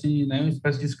você assine, né, uma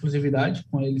espécie de exclusividade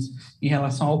com eles em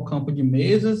relação ao campo de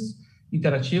mesas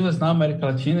interativas na América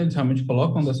Latina, eles realmente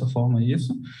colocam dessa forma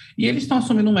isso. E eles estão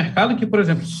assumindo um mercado que, por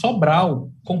exemplo, Sobral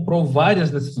comprou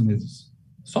várias dessas mesas.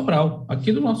 Sobral,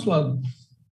 aqui do nosso lado,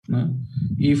 né?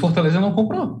 E Fortaleza não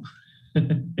comprou.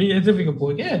 E aí você fica,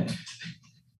 por quê?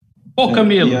 Pô,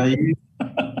 Camilo.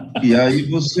 E aí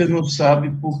você não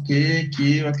sabe por que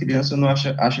a criança não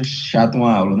acha chato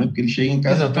uma aula, né? Porque ele chega em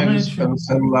casa, pega o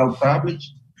celular, o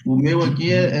tablet. O meu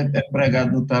aqui é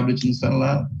pregado no tablet, no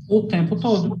celular. O tempo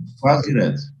todo. Quase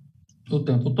direto. O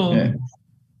tempo todo.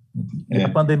 A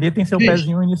pandemia tem seu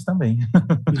pezinho nisso também.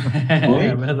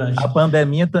 É verdade.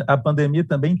 A pandemia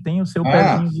também tem o seu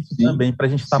pezinho nisso também, para a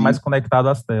gente estar mais conectado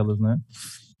às telas, né?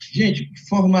 Gente,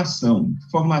 formação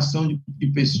de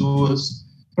pessoas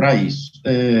para isso.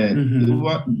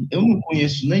 Eu não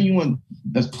conheço nenhuma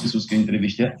das pessoas que eu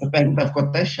entrevistei. Essa pergunta ficou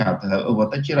até chata. Eu vou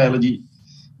até tirar ela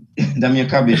da minha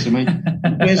cabeça, mas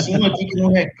não conheço um aqui que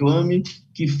não reclame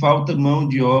que falta mão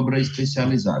de obra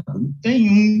especializada. Não tem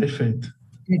um Perfeito.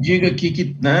 que diga aqui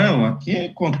que, não, aqui é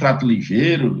contrato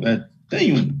ligeiro,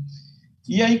 tem um.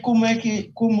 E aí, como é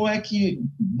que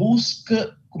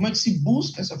se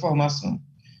busca essa formação?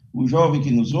 O jovem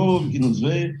que nos ouve, que nos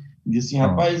vê, diz assim,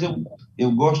 rapaz,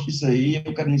 eu gosto disso aí,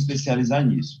 eu quero me especializar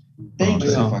nisso. Tem que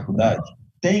ser faculdade?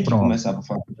 Tem que começar para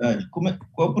faculdade? Qual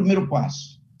é o primeiro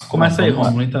passo? Começa aí,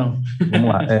 Rômulo, então. Vamos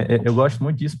lá. Eu gosto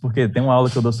muito disso, porque tem uma aula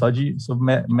que eu dou só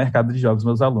sobre mercado de jogos,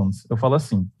 meus alunos. Eu falo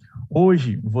assim,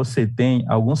 hoje você tem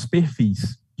alguns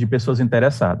perfis de pessoas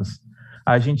interessadas.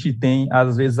 A gente tem,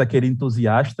 às vezes, aquele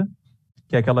entusiasta,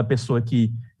 que é aquela pessoa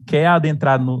que quer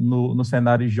adentrar no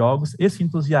cenário de jogos. Esse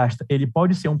entusiasta, ele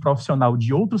pode ser um profissional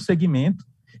de outro segmento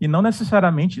e não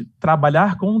necessariamente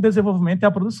trabalhar com o desenvolvimento e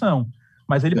a produção,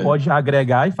 mas ele pode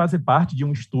agregar e fazer parte de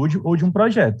um estúdio ou de um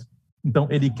projeto. Então,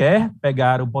 ele quer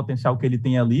pegar o potencial que ele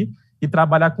tem ali e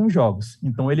trabalhar com jogos.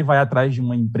 Então, ele vai atrás de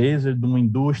uma empresa, de uma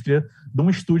indústria, de um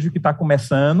estúdio que está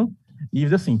começando e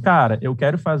diz assim, cara, eu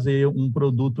quero fazer um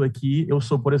produto aqui, eu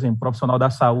sou, por exemplo, profissional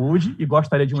da saúde e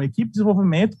gostaria de uma equipe de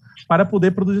desenvolvimento para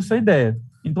poder produzir essa ideia.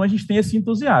 Então, a gente tem esse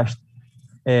entusiasta.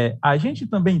 A gente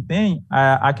também tem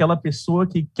aquela pessoa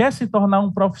que quer se tornar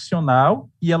um profissional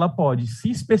e ela pode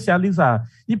se especializar.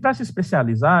 E para se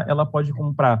especializar, ela pode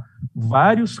comprar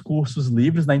vários cursos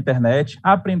livres na internet,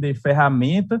 aprender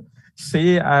ferramenta,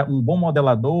 ser um bom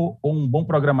modelador, ou um bom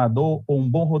programador, ou um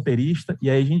bom roteirista. E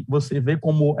aí você vê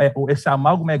como esse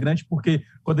amálgama é grande, porque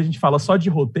quando a gente fala só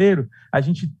de roteiro,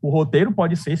 o roteiro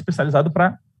pode ser especializado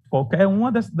para qualquer uma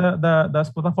das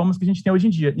plataformas que a gente tem hoje em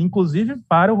dia, inclusive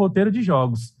para o roteiro de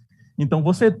jogos. Então,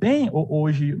 você tem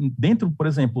hoje, dentro, por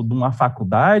exemplo, de uma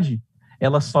faculdade,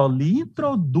 ela só lhe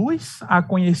introduz a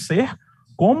conhecer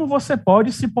como você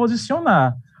pode se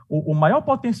posicionar. O maior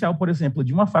potencial, por exemplo,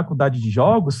 de uma faculdade de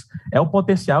jogos é o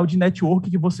potencial de network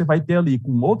que você vai ter ali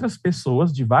com outras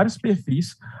pessoas de vários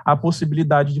perfis, a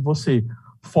possibilidade de você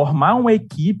formar uma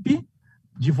equipe,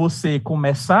 de você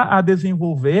começar a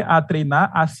desenvolver, a treinar,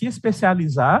 a se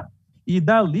especializar, e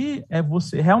dali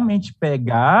você realmente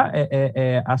pegar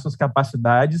as suas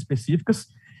capacidades específicas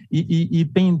e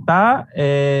tentar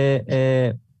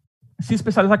se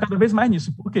especializar cada vez mais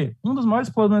nisso. Porque um dos maiores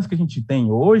problemas que a gente tem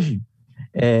hoje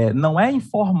não é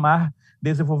informar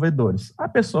desenvolvedores. A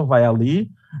pessoa vai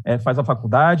ali, faz a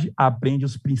faculdade, aprende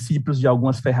os princípios de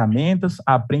algumas ferramentas,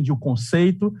 aprende o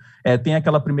conceito, tem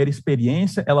aquela primeira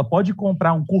experiência, ela pode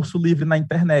comprar um curso livre na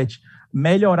internet,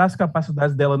 melhorar as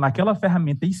capacidades dela naquela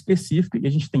ferramenta específica, e a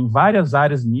gente tem várias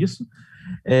áreas nisso,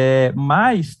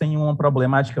 mas tem uma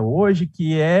problemática hoje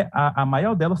que a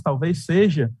maior delas talvez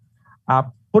seja a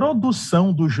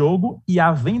produção do jogo e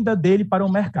a venda dele para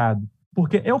o mercado.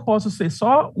 Porque eu posso ser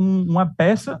só uma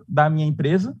peça da minha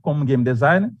empresa, como game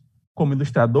designer, como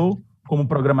ilustrador, como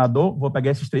programador, vou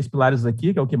pegar esses 3 pilares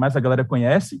aqui, que é o que mais a galera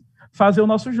conhece, fazer o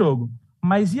nosso jogo.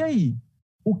 Mas e aí?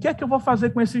 O que é que eu vou fazer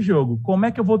com esse jogo? Como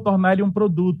é que eu vou tornar ele um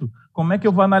produto? Como é que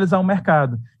eu vou analisar o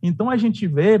mercado? Então, a gente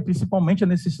vê, principalmente, a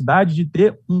necessidade de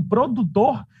ter um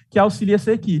produtor que auxilie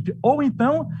essa equipe. Ou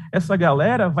então, essa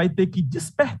galera vai ter que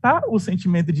despertar o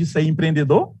sentimento de ser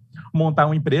empreendedor, montar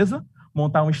uma empresa,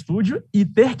 montar um estúdio e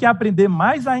ter que aprender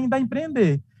mais ainda a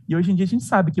empreender. E hoje em dia a gente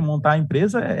sabe que montar a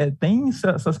empresa tem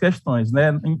essas questões,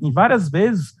 né? Em várias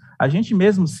vezes a gente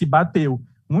mesmo se bateu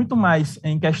muito mais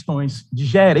em questões de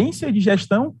gerência e de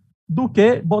gestão do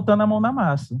que botando a mão na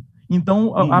massa.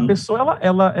 Então, a pessoa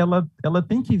ela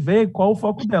tem que ver qual o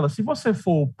foco dela. Se você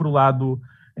for para o lado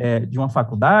de uma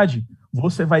faculdade,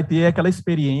 você vai ter aquela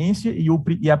experiência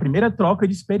e a primeira troca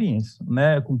de experiência,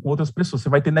 né, com outras pessoas. Você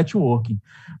vai ter networking.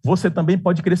 Você também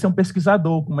pode querer ser um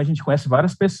pesquisador, como a gente conhece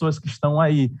várias pessoas que estão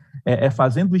aí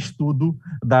fazendo estudo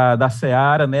da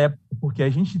seara, né, porque a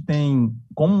gente tem,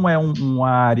 como é uma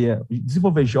área,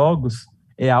 desenvolver jogos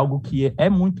é algo que é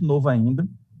muito novo ainda,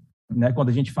 né, quando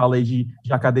a gente fala aí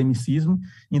de academicismo.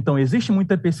 Então, existe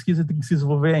muita pesquisa que tem que se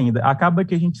desenvolver ainda. Acaba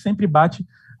que a gente sempre bate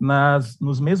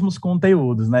nos mesmos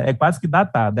conteúdos, né? É quase que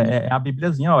datada, é a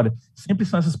bibliazinha, olha, sempre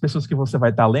são essas pessoas que você vai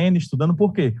estar lendo, estudando,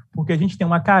 por quê? Porque a gente tem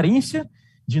uma carência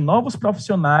de novos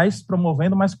profissionais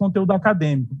promovendo mais conteúdo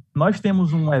acadêmico. Nós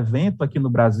temos um evento aqui no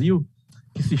Brasil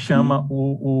que se chama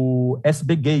o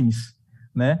SB Games,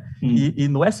 né? E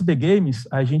no SB Games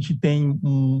a gente tem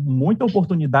muita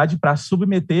oportunidade para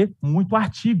submeter muito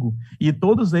artigo, e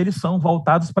todos eles são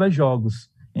voltados para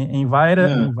jogos. Em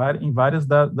várias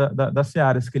das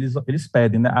searas que eles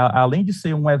pedem, né? Além de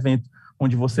ser um evento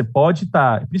onde você pode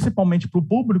estar, principalmente para o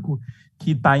público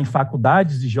que está em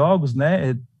faculdades de jogos,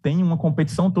 né? Tem uma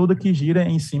competição toda que gira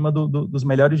em cima dos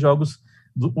melhores jogos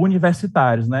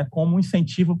universitários, né, como um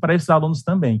incentivo para esses alunos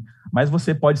também. Mas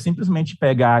você pode simplesmente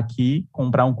pegar aqui,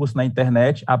 comprar um curso na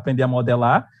internet, aprender a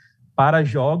modelar para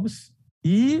jogos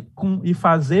e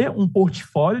fazer um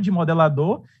portfólio de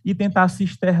modelador e tentar se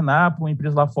externar para uma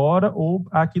empresa lá fora ou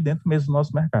aqui dentro mesmo do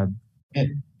nosso mercado.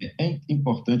 É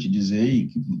importante dizer aí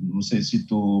que você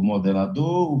citou o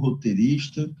modelador, o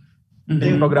roteirista,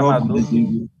 tem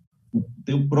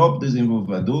o próprio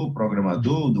desenvolvedor, o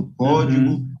programador do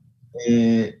código,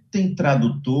 tem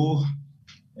tradutor,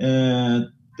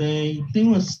 tem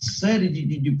uma série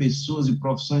de pessoas e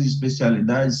profissões e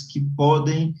especialidades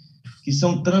que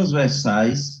são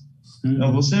transversais.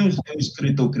 Então, você é um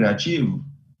escritor criativo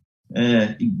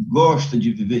e gosta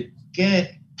de viver,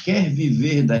 quer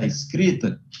viver da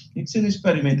escrita, por que você não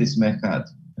experimenta esse mercado?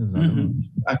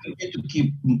 Acredito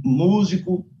que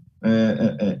músico,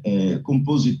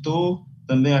 compositor,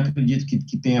 também acredito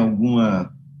que tem algum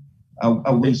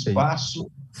espaço.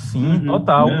 Sim,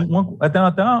 total. Né?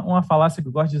 Até uma falácia que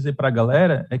eu gosto de dizer para a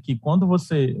galera é que quando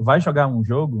você vai jogar um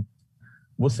jogo,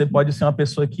 você pode ser uma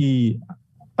pessoa que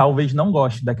talvez não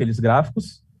goste daqueles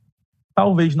gráficos,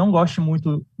 talvez não goste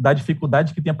muito da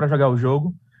dificuldade que tem para jogar o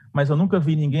jogo, mas eu nunca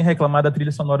vi ninguém reclamar da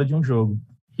trilha sonora de um jogo.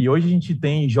 E hoje a gente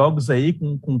tem jogos aí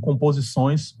com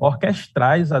composições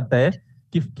orquestrais até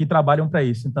que trabalham para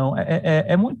isso. Então,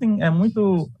 é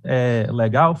muito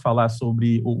legal falar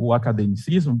sobre o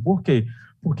academicismo. Por quê?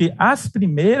 Porque as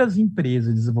primeiras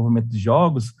empresas de desenvolvimento de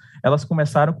jogos, elas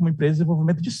começaram como empresas de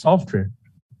desenvolvimento de software,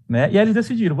 né? E aí eles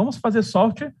decidiram, vamos fazer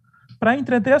software para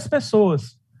entreter as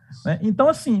pessoas, né? Então,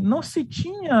 assim, não se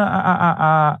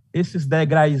tinha esses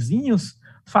degraizinhos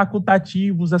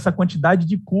facultativos, essa quantidade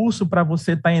de curso para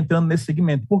você estar entrando nesse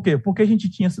segmento. Por quê? Porque a gente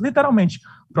tinha, literalmente,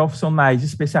 profissionais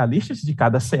especialistas de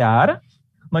cada seara,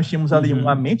 nós tínhamos ali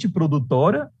uma mente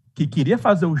produtora que queria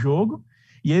fazer o jogo,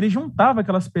 e ele juntava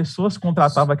aquelas pessoas,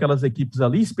 contratava aquelas equipes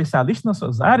ali, especialistas nas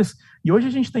suas áreas, e hoje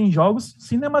a gente tem jogos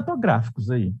cinematográficos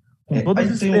aí, com todas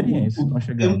as experiências.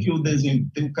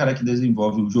 Tem um cara que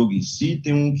desenvolve o jogo em si,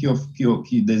 tem um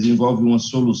que desenvolve uma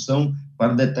solução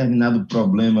para determinado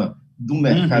problema do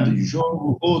mercado de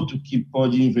jogo, outro que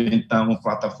pode inventar uma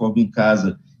plataforma em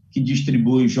casa que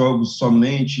distribui jogos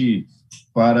somente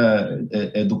para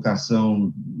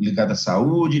educação ligada à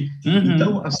saúde.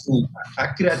 Então, assim, a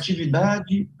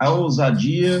criatividade, a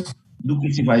ousadia do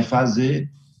que se vai fazer,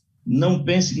 não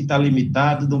pense que está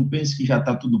limitado, não pense que já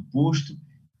está tudo posto,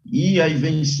 e aí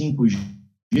vem 5G,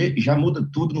 já muda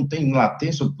tudo, não tem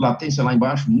latência lá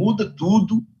embaixo, muda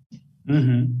tudo.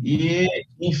 E,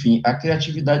 enfim, a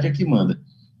criatividade é que manda.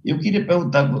 Eu queria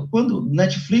perguntar, quando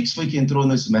Netflix foi que entrou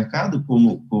nesse mercado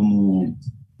como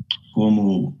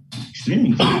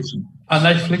streaming? A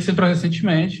Netflix entrou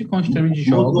recentemente com o streaming de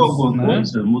jogos. Mudou alguma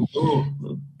coisa?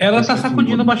 Ela está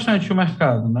sacudindo bastante o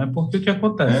mercado, né? Porque o que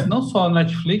acontece? Não só a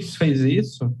Netflix fez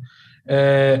isso.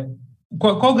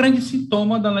 Qual o grande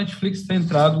sintoma da Netflix ter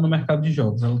entrado no mercado de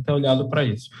jogos? Ela ter olhado para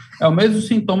isso. É o mesmo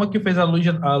sintoma que fez a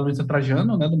Luísa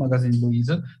Trajano, né, do Magazine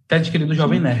Luiza, ter adquirido o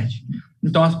Jovem Nerd.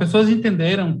 Então, as pessoas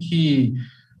entenderam que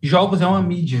jogos é uma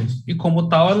mídia, e como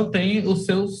tal, ela tem os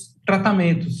seus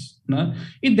tratamentos, né?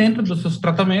 E dentro dos seus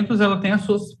tratamentos, ela tem as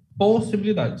suas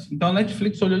possibilidades. Então, a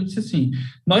Netflix olhou e disse assim,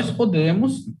 nós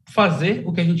podemos fazer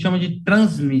o que a gente chama de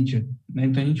transmídia, né?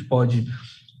 Então, a gente pode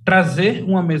trazer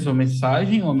uma mesma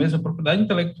mensagem, uma mesma propriedade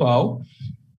intelectual,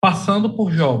 passando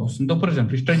por jogos. Então, por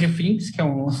exemplo, Stranger Things, que é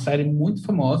uma série muito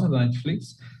famosa da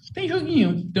Netflix, tem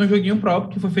um joguinho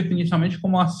próprio que foi feito inicialmente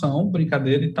como ação,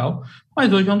 brincadeira e tal,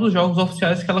 mas hoje é um dos jogos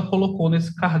oficiais que ela colocou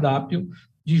nesse cardápio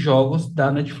de jogos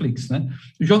da Netflix, né?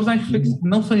 Os jogos da Netflix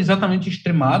não são exatamente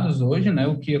streamados hoje, né?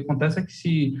 O que acontece é que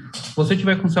se você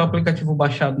tiver com o seu aplicativo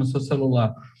baixado no seu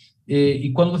celular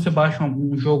e quando você baixa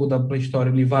um jogo da Play Store,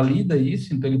 ele valida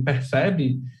isso, então ele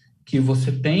percebe que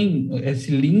você tem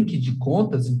esse link de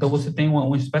contas, então você tem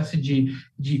uma espécie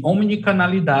de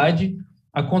omnicanalidade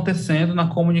acontecendo na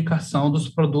comunicação dos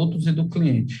produtos e do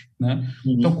cliente, né?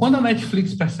 Então, quando a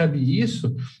Netflix percebe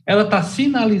isso, ela está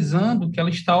sinalizando que ela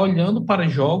está olhando para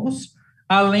jogos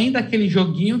além daquele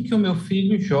joguinho que o meu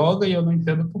filho joga e eu não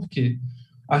entendo por quê.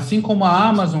 Assim como a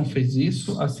Amazon fez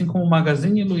isso, assim como o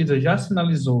Magazine Luiza já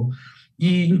sinalizou,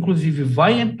 e inclusive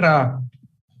vai entrar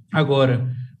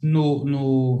agora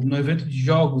no evento de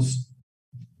jogos,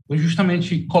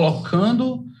 justamente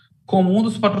colocando como um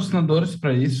dos patrocinadores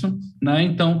para isso, né?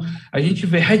 Então, a gente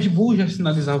vê, Red Bull já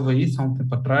sinalizava isso há um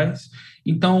tempo atrás.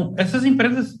 Então, essas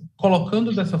empresas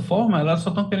colocando dessa forma, elas só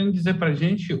estão querendo dizer para a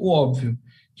gente o óbvio,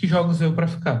 que jogos veio para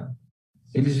ficar.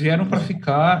 Eles vieram para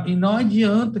ficar e não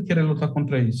adianta querer lutar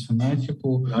contra isso, né?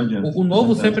 Tipo, o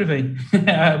novo sempre vem.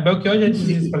 Belchior já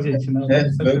dizia isso pra gente, né? O novo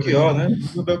sempre Belchior, vem. né?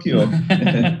 O Belchior.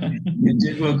 Me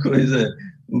diga uma coisa,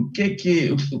 o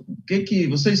que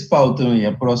vocês pautam aí,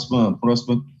 a próxima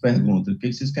pergunta? O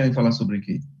que vocês querem falar sobre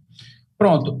aqui?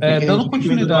 Pronto, dando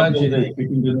continuidade... O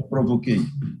que eu provoquei?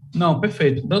 Não,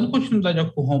 perfeito. Dando continuidade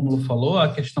ao que o Rômulo falou, a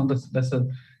questão dessa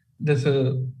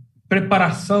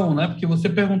preparação, né? Porque você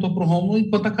perguntou para o Rômulo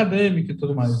enquanto acadêmico e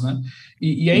tudo mais, né?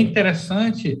 E é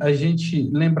interessante a gente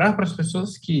lembrar para as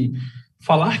pessoas que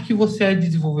falar que você é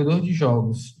desenvolvedor de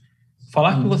jogos,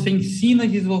 falar que você ensina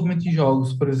desenvolvimento de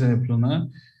jogos, por exemplo, né?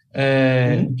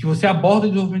 Que você aborda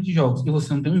desenvolvimento de jogos e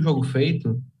você não tem um jogo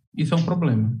feito, isso é um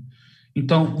problema.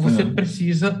 Então, você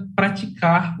precisa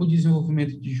praticar o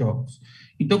desenvolvimento de jogos.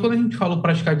 Então, quando a gente fala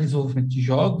praticar desenvolvimento de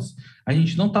jogos, a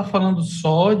gente não está falando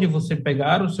só de você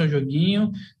pegar o seu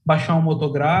joguinho, baixar um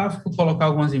motor gráfico, colocar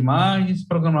algumas imagens,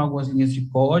 programar algumas linhas de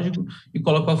código e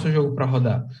colocar o seu jogo para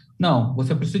rodar. Não,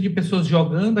 você precisa de pessoas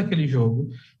jogando aquele jogo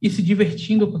e se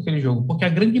divertindo com aquele jogo, porque a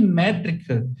grande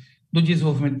métrica do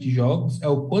desenvolvimento de jogos é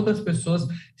o quanto as pessoas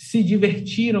se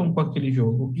divertiram com aquele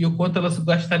jogo e o quanto elas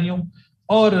gastariam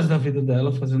horas da vida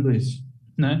dela fazendo isso,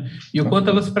 né? E o quanto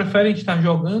elas preferem estar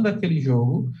jogando aquele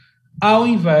jogo ao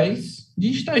invés de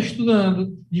estar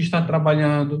estudando, de estar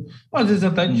trabalhando, ou às vezes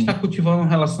até de estar cultivando um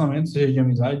relacionamento, seja de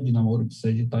amizade, de namoro,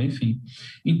 seja de tal, enfim.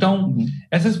 Então,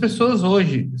 essas pessoas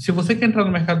hoje, se você quer entrar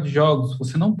no mercado de jogos,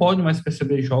 você não pode mais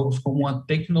perceber jogos como uma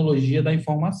tecnologia da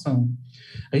informação.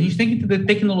 A gente tem que entender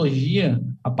tecnologia,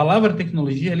 a palavra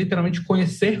tecnologia é literalmente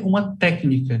conhecer uma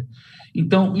técnica.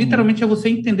 Então, literalmente é você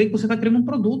entender que você está criando um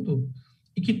produto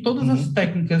e que todas as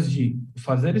técnicas de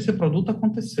fazer esse produto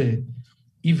acontecer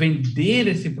e vender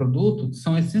esse produto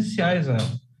são essenciais a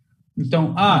ela.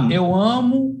 Então, eu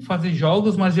amo fazer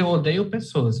jogos, mas eu odeio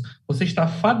pessoas. Você está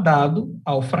fadado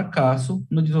ao fracasso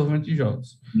no desenvolvimento de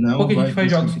jogos. Porque a gente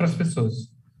faz jogos para as pessoas.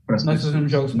 Nós fazemos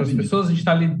jogos para as pessoas, a gente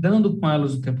está lidando com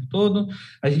elas o tempo todo,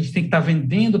 a gente tem que estar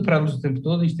vendendo para elas o tempo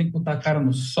todo, a gente tem que botar a cara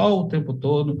no sol o tempo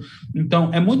todo.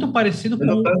 Então, é muito parecido com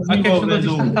a questão das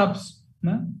startups,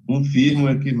 né? Um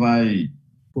firmware que vai...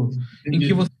 Em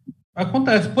que você...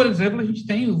 Acontece, por exemplo, a gente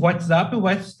tem o WhatsApp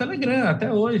versus o Telegram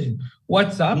até hoje. O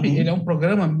WhatsApp, ele é um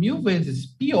programa 1000 vezes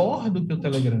pior do que o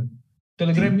Telegram. O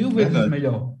Telegram é 1000 vezes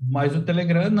melhor, mas o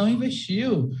Telegram não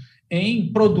investiu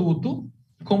em produto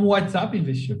como o WhatsApp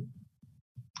investiu.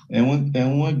 É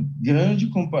uma grande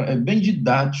comparação, é bem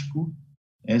didático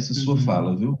essa sua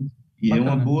fala, viu? E bacana.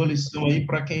 É uma boa lição aí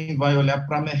para quem vai olhar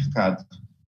para o mercado,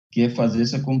 que é fazer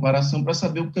essa comparação para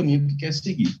saber o caminho que quer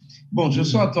seguir. Bom, deixa eu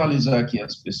só atualizar aqui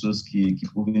as pessoas que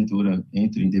porventura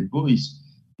entrem depois,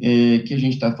 que a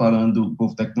gente está falando do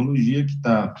Povo Tecnologia, que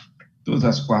está... Todas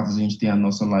as quartas a gente tem a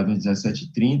nossa live às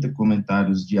 17h30,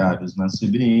 comentários diários na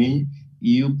CBN,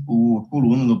 e o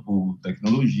coluna no Povo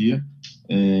Tecnologia.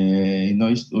 E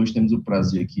nós hoje temos o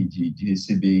prazer aqui de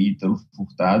receber Ítalo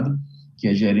Furtado, que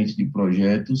é gerente de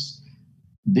projetos,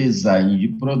 design de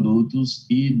produtos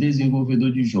e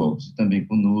desenvolvedor de jogos. Também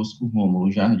conosco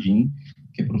Rômulo Jardim,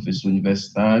 que é professor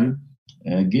universitário,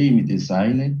 game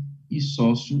designer e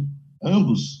sócio.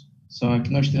 Ambos são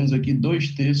aqui, nós temos aqui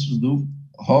 2/3 do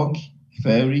Rock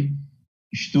Ferry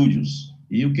Studios.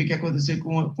 E o que aconteceu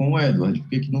com o Edward? Por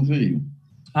que não veio?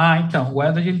 Então, o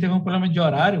Edward ele teve um problema de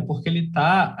horário porque ele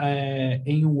está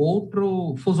em um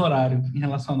outro fuso horário em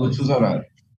relação a nós. Outro fuso horário.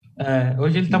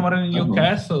 Hoje ele está morando em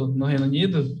Newcastle, no Reino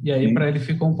Unido, e aí para ele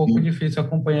ficou um pouco difícil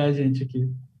acompanhar a gente aqui.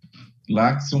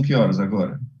 Lá são que horas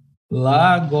agora?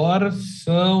 Lá agora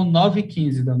são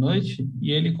 9h15 da noite,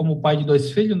 e ele, como pai de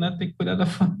 2 filhos, né, tem que cuidar da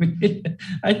família.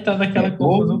 Aí está naquela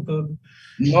confusão toda.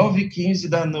 9h15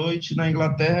 da noite na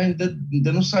Inglaterra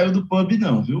ainda não saiu do pub,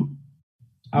 não, viu?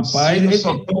 Rapaz,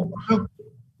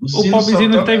 o pobrezinho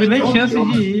não teve nem chance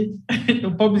de ir.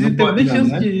 O pobrezinho não teve nem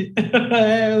chance de ir.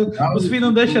 Os filhos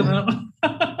não deixam, não.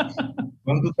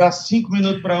 Quando dá 5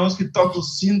 minutos para 11 que toca o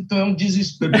sino, então é um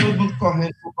desespero. Todo mundo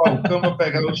correndo para o balcão para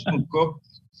pegar o último copo.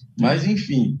 Mas,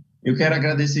 enfim, eu quero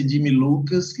agradecer Jimmy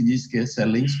Lucas, que disse que é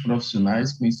excelentes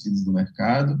profissionais conhecidos do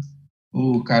mercado.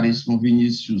 O caríssimo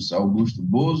Vinícius Augusto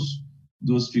Bozo,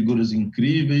 2 figuras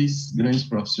incríveis, grandes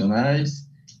profissionais.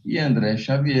 E André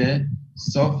Xavier,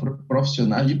 só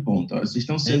profissionais de ponta. Vocês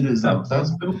estão sendo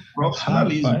exaltados pelo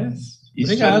profissionalismo. Rapaz,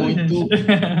 obrigado, gente.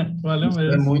 Valeu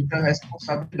mesmo. É muita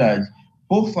responsabilidade.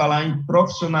 Por falar em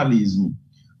profissionalismo,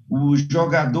 o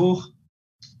jogador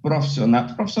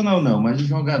profissional não, mas o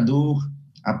jogador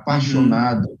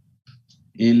apaixonado,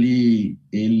 ele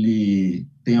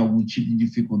tem algum tipo de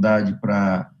dificuldade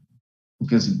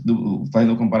porque assim,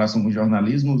 fazendo comparação com o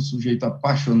jornalismo, o sujeito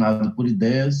apaixonado por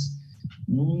ideias,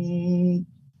 Não,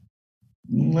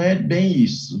 não é bem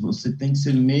isso. Você tem que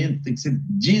ser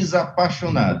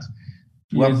desapaixonado.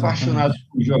 O apaixonado Exatamente.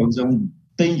 por jogos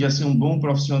tende a ser um bom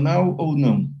profissional ou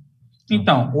não?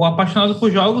 Então, o apaixonado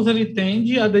por jogos, ele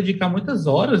tende a dedicar muitas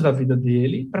horas da vida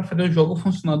dele para fazer o jogo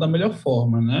funcionar da melhor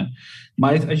forma, né?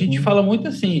 Mas a gente fala muito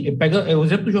assim, o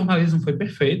exemplo do jornalismo foi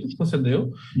perfeito que você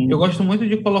deu. Eu gosto muito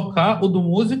de colocar o do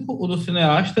músico, o do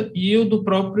cineasta e o do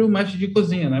próprio mestre de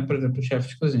cozinha, né? Por exemplo, o chefe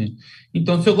de cozinha.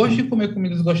 Então, se eu gosto de comer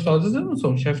comidas gostosas, eu não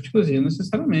sou um chefe de cozinha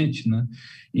necessariamente, né?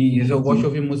 E eu gosto de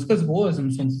ouvir músicas boas, eu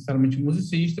não sou necessariamente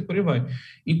musicista e por aí vai.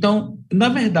 Então, na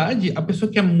verdade, a pessoa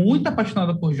que é muito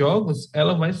apaixonada por jogos,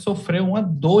 ela vai sofrer uma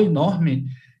dor enorme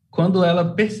quando ela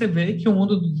perceber que o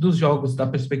mundo dos jogos, da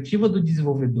perspectiva do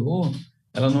desenvolvedor,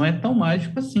 ela não é tão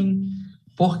mágico assim.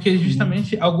 Porque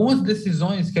justamente algumas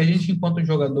decisões que a gente, enquanto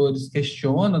jogadores,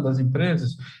 questiona das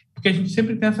empresas, porque a gente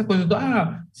sempre tem essa coisa do,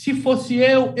 se fosse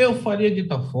eu faria de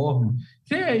tal forma.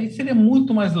 Seria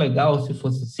muito mais legal se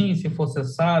fosse assim, se fosse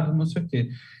assado, não sei o quê.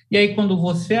 E aí, quando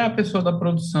você é a pessoa da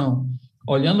produção,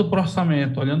 olhando para o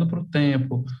orçamento, olhando para o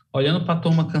tempo, olhando para a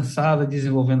turma cansada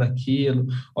desenvolvendo aquilo,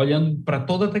 olhando para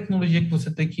toda a tecnologia que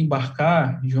você tem que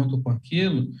embarcar junto com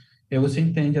aquilo, aí você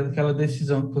entende aquela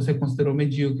decisão que você considerou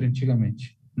medíocre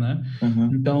antigamente, né?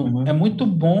 Então, é muito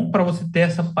bom para você ter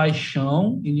essa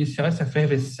paixão inicial, essa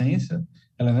efervescência,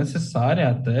 ela é necessária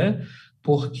até,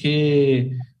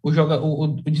 porque o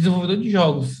desenvolvedor de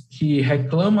jogos que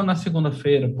reclama na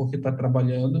segunda-feira porque está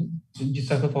trabalhando, de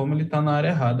certa forma, ele está na área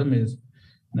errada mesmo.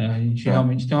 Né? A gente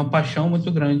realmente tem uma paixão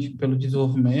muito grande pelo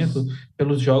desenvolvimento,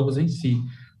 pelos jogos em si.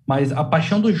 Mas a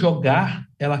paixão do jogar,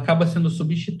 ela acaba sendo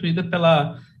substituída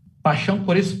pela paixão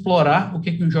por explorar o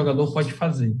que um jogador pode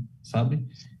fazer, sabe?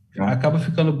 Acaba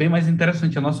ficando bem mais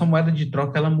interessante. A nossa moeda de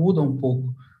troca, ela muda um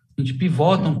pouco. A gente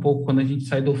pivota um pouco quando a gente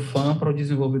sai do fã para o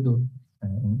desenvolvedor.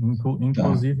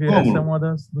 Inclusive, essa é uma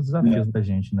dos desafios da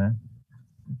gente, né?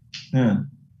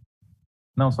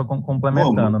 Não, só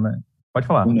complementando, né? Pode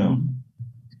falar. Não,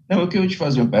 eu queria te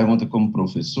fazer uma pergunta como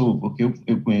professor, porque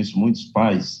eu conheço muitos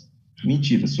pais,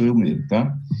 mentira, sou eu mesmo,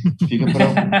 tá? Fica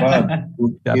preocupado,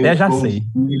 porque até já sei.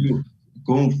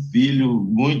 Com o filho,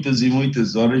 muitas e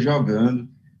muitas horas jogando,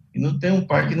 e não tem um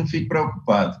pai que não fique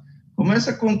preocupado. Como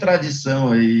essa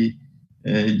contradição aí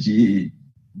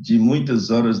de muitas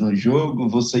horas no jogo,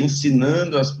 você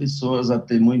ensinando as pessoas a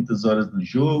ter muitas horas no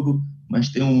jogo, mas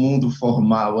tem um mundo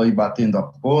formal aí batendo a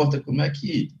porta, como é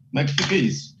que fica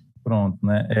isso? Pronto,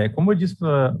 né? Como eu disse,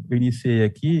 eu iniciei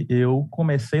aqui, eu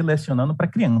comecei lecionando para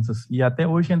crianças, e até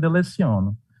hoje ainda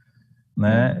leciono,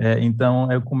 né?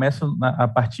 Então, eu começo a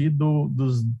partir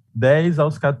dos 10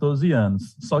 aos 14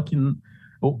 anos, só que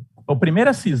a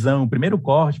primeira cisão, o primeiro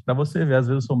corte, para você ver, às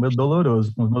vezes eu sou meio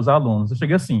doloroso com os meus alunos, eu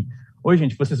cheguei assim: oi,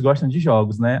 gente, vocês gostam de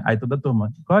jogos, né? Aí toda a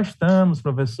turma: gostamos,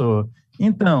 professor.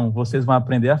 Então, vocês vão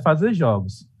aprender a fazer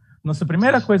jogos. Nossa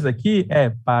primeira coisa aqui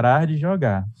é parar de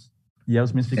jogar. E aí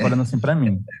os meninos ficam olhando assim para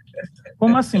mim: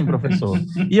 como assim, professor?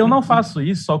 E eu não faço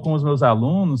isso só com os meus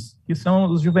alunos, que são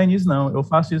os juvenis, não. Eu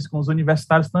faço isso com os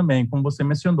universitários também, como você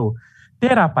mencionou.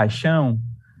 Ter a paixão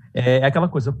é aquela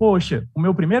coisa: poxa, o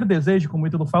meu primeiro desejo, como o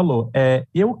Ítalo falou,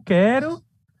 eu quero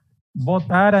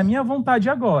botar a minha vontade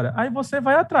agora. Aí você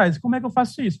vai atrás. Como é que eu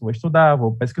faço isso? Vou estudar,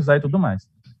 vou pesquisar e tudo mais.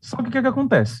 Só que o que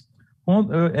acontece?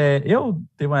 Eu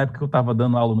teve uma época que eu estava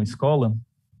dando aula numa escola,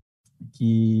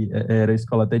 que era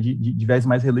escola até de viés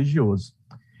mais religioso.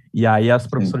 E aí as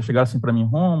professoras chegaram assim para mim: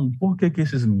 por que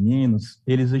esses meninos,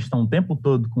 eles estão o tempo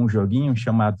todo com um joguinho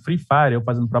chamado Free Fire, eu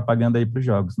fazendo propaganda aí para os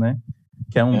jogos, né?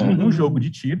 Que é um jogo de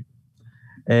tiro.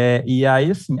 E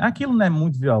aí, assim, aquilo não é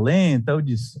muito violento? Eu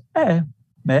disse: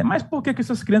 né? Mas por que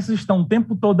essas crianças estão o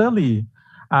tempo todo ali?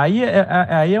 Aí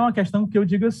é uma questão que eu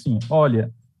digo assim: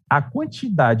 olha, a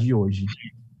quantidade hoje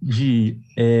de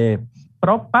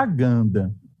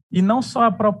propaganda, e não só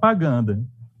a propaganda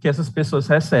que essas pessoas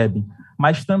recebem,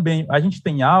 mas também a gente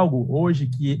tem algo hoje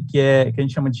que a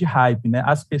gente chama de hype, né?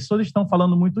 As pessoas estão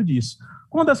falando muito disso.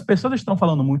 Quando as pessoas estão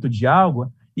falando muito de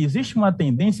algo, existe uma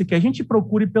tendência que a gente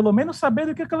procure pelo menos saber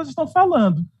do que elas estão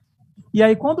falando. E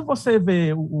aí, quando você vê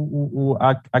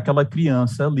aquela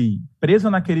criança ali presa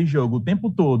naquele jogo o tempo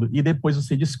todo, e depois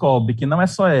você descobre que não é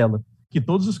só ela, que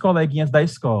todos os coleguinhas da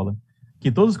escola,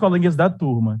 que todos os coleguinhas da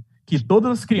turma, que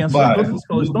todas as crianças de todas as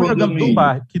escolas estão jogando no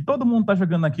bar, que todo mundo está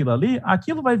jogando aquilo ali,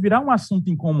 aquilo vai virar um assunto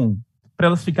em comum para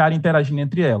elas ficarem interagindo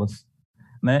entre elas,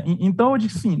 né? Então, eu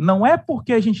digo assim, não é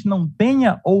porque a gente não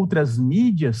tenha outras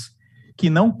mídias que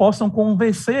não possam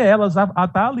convencer elas a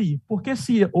estar ali. Porque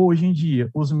se hoje em dia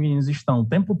os meninos estão o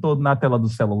tempo todo na tela do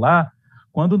celular,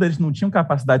 quando eles não tinham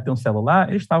capacidade de ter um celular,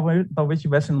 eles talvez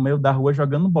estivessem no meio da rua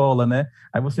jogando bola, né?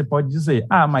 Aí você pode dizer,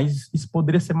 mas isso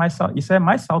poderia ser isso é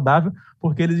mais saudável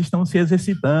porque eles estão se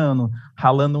exercitando,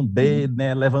 ralando um dedo,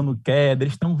 né? Levando queda,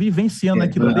 eles estão vivenciando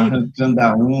aquilo ali. Arrancando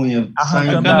a unha,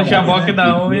 arrancando o jaboque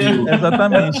da unha.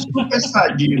 Exatamente. Super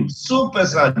sadio, super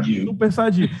sadio. Super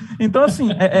sadio. Então, assim,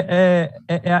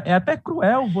 é até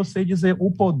cruel você dizer o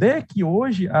poder que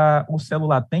hoje o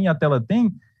celular tem, a tela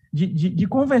tem, de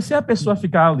convencer a pessoa a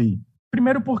ficar ali.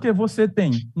 Primeiro porque você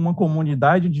tem uma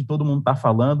comunidade onde todo mundo está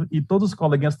falando e todos os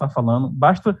coleguinhas estão falando.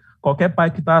 Basta qualquer pai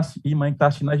e mãe que está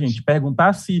assistindo a gente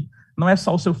perguntar se não é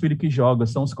só o seu filho que joga,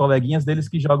 são os coleguinhas deles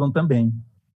que jogam também,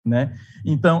 né?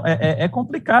 Então, é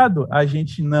complicado a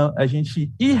gente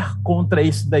ir contra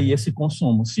esse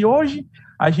consumo. Se hoje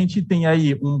a gente tem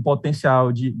aí um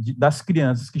potencial das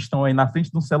crianças que estão aí na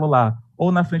frente de um celular ou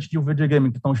na frente de um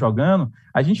videogame que estão jogando,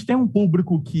 a gente tem um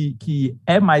público que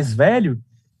é mais velho,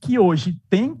 que hoje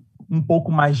tem um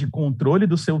pouco mais de controle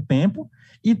do seu tempo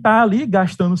e está ali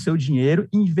gastando o seu dinheiro,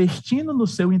 investindo no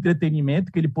seu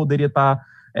entretenimento, que ele poderia estar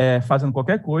fazendo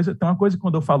qualquer coisa. Então, uma coisa que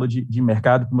quando eu falo de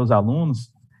mercado com meus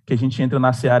alunos, que a gente entra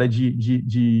na seara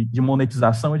de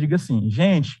monetização, eu digo assim,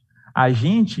 a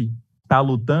gente está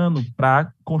lutando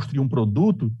para construir um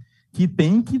produto que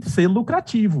tem que ser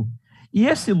lucrativo. E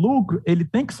esse lucro, ele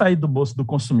tem que sair do bolso do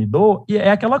consumidor, e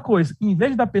é aquela coisa, em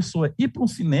vez da pessoa ir para um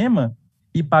cinema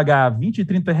e pagar 20 e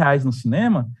 30 reais no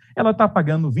cinema, ela está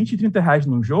pagando 20 e 30 reais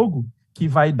num jogo que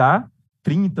vai dar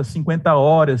 30, 50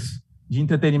 horas de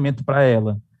entretenimento para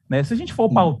ela. Né? Se a gente for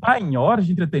pautar em horas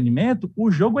de entretenimento,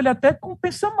 o jogo ele até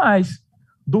compensa mais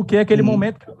do que aquele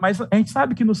momento. Mas a gente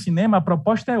sabe que no cinema a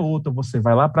proposta é outra. Você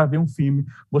vai lá para ver um filme,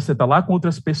 você está lá com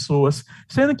outras pessoas,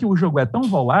 sendo que o jogo é tão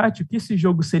volátil que esse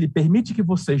jogo, se ele permite que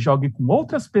você jogue com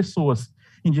outras pessoas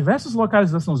em diversas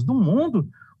localizações do mundo,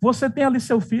 você tem ali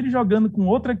seu filho jogando com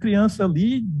outra criança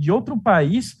ali de outro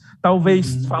país,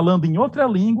 talvez falando em outra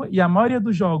língua, e a maioria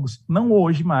dos jogos, não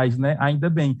hoje mais, né? Ainda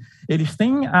bem, eles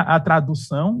têm a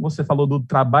tradução, você falou do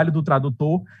trabalho do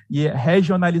tradutor, e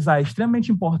regionalizar é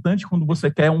extremamente importante quando você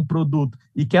quer um produto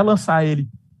e quer lançar ele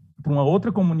para uma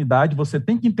outra comunidade, você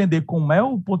tem que entender como é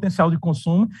o potencial de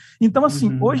consumo. Então,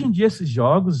 assim, hoje em dia esses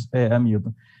jogos,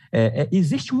 Hamilton,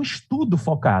 existe um estudo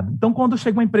focado. Então, quando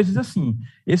chega uma empresa e diz assim,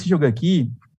 esse jogo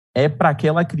aqui é para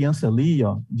aquela criança ali,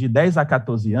 ó, de 10 a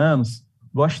 14 anos,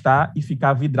 gostar e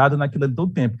ficar vidrado naquilo ali todo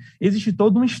o tempo. Existe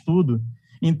todo um estudo.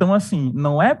 Então, assim,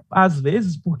 não é, às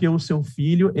vezes, porque o seu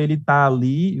filho, ele está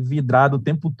ali vidrado o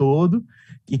tempo todo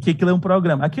e que aquilo é um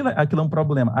programa. Aquilo é um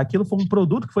problema. Aquilo foi um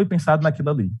produto que foi pensado naquilo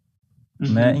ali.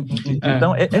 Né?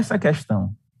 Então, essa é a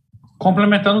questão.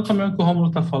 Complementando também o que o Rômulo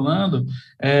está falando,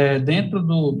 dentro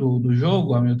do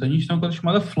jogo, Hamilton, a gente tem uma coisa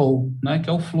chamada flow, né, que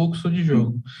é o fluxo de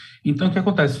jogo. Então, o que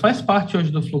acontece? Faz parte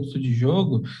hoje do fluxo de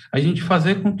jogo a gente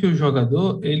fazer com que o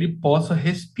jogador ele possa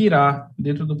respirar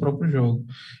dentro do próprio jogo.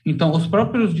 Então, os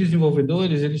próprios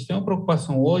desenvolvedores eles têm uma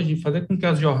preocupação hoje em fazer com que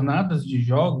as jornadas de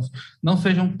jogos não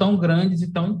sejam tão grandes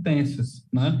e tão intensas,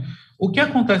 né? O que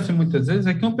acontece muitas vezes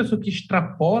é que uma pessoa que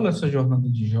extrapola essa jornada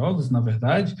de jogos, na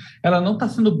verdade, ela não está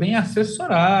sendo bem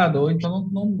assessorada, ou então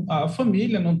a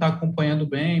família não está acompanhando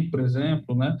bem, por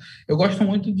exemplo, né? Eu gosto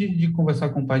muito de conversar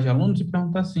com pais de alunos e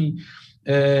perguntar assim,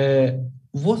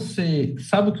 você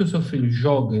sabe o que o seu filho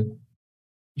joga?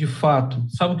 De fato,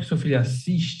 sabe o que o seu filho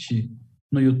assiste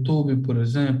no YouTube, por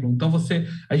exemplo? Então,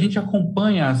 a gente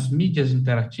acompanha as mídias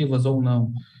interativas ou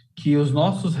não, que os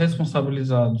nossos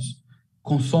responsabilizados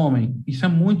consomem. Isso é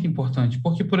muito importante,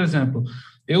 porque, por exemplo,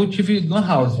 eu tive Lan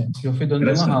House, eu fui dono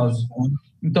de Lan House.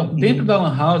 Então, dentro da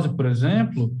Lan House, por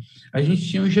exemplo, a gente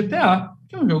tinha o GTA,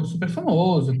 que é um jogo super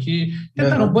famoso, que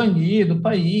tentaram banir do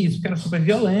país, que era super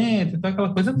violento, então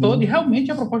aquela coisa toda, e realmente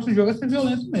a proposta do jogo é ser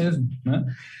violento mesmo, né?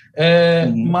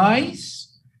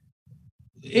 Mas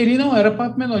ele não era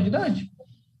para menor de idade.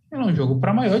 Ele é um jogo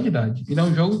para maior de idade. Ele é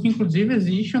um jogo que, inclusive,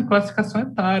 existe uma classificação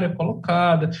etária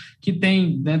colocada, que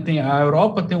tem a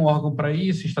Europa tem um órgão para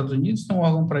isso, Estados Unidos tem um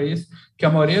órgão para isso, que a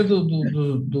maioria dos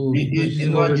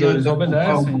desenvolvedores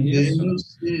obedecem isso.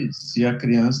 Se a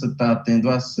criança está tendo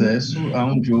acesso a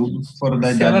um jogo fora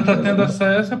da idade. Se ela está tendo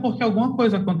acesso é porque alguma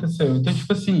coisa aconteceu. Então,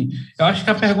 tipo assim, eu acho que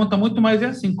a pergunta muito mais é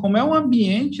assim, como é o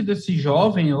ambiente desse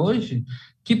jovem hoje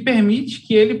que permite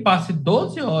que ele passe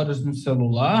 12 horas no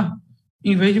celular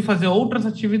em vez de fazer outras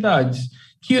atividades.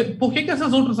 Por que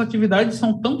essas outras atividades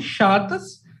são tão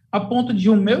chatas a ponto de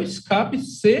o meu escape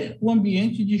ser o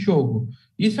ambiente de jogo?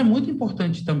 Isso é muito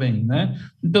importante também, né?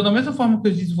 Então, da mesma forma que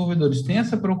os desenvolvedores têm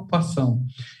essa preocupação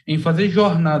em fazer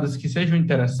jornadas que sejam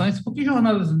interessantes, porque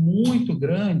jornadas muito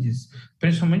grandes,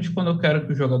 principalmente quando eu quero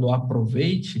que o jogador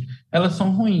aproveite, elas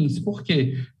são ruins. Por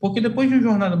quê? Porque depois de uma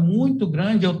jornada muito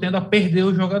grande, eu tendo a perder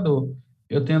o jogador.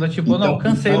 Eu tendo a, tipo, não,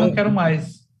 cansei, não quero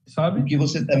mais, sabe? O que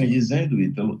você está me dizendo,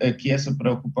 Ítalo, é que essa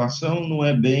preocupação não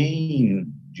é bem,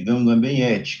 digamos, não é bem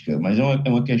ética, mas é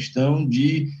uma questão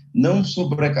de não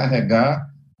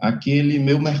sobrecarregar aquele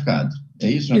meu mercado. É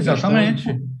isso? Exatamente.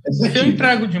 Questão Se eu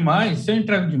entrego demais,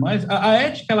 a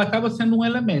ética ela acaba sendo um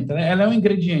elemento, né? Ela é um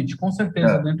ingrediente, com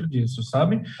certeza, dentro disso,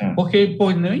 sabe? Porque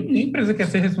pô, nem empresa quer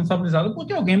ser responsabilizada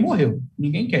porque alguém morreu.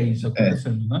 Ninguém quer isso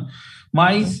acontecendo, né?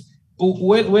 Mas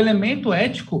o elemento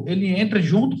ético, ele entra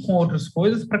junto com outras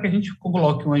coisas para que a gente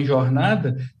coloque uma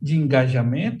jornada de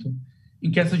engajamento em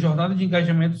que essa jornada de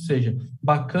engajamento seja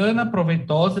bacana,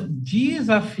 proveitosa,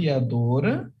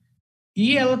 desafiadora,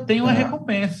 e ela tem uma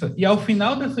recompensa. E ao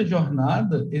final dessa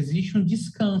jornada, existe um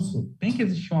descanso. Tem que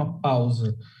existir uma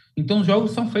pausa. Então, os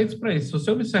jogos são feitos para isso. Se você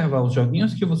observar os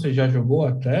joguinhos que você já jogou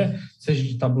até, seja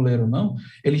de tabuleiro ou não,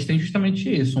 eles têm justamente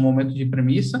isso. Um momento de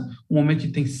premissa, um momento de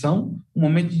tensão, um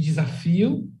momento de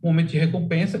desafio, um momento de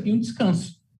recompensa e um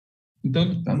descanso.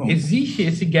 Então, existe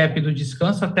esse gap do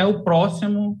descanso até a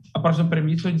próxima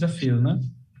premissa ou desafio, né?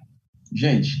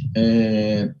 Gente,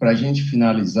 para a gente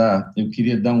finalizar, eu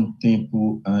queria dar um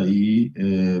tempo aí,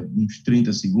 uns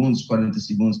 30 segundos, 40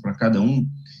 segundos para cada um.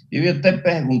 Eu ia até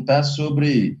perguntar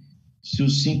sobre se o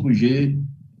 5G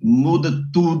muda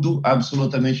tudo,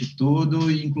 absolutamente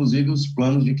tudo, e inclusive os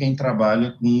planos de quem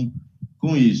trabalha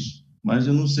com isso. Mas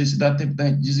eu não sei se dá tempo da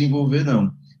gente desenvolver,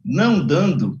 não. Não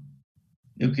dando,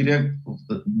 eu queria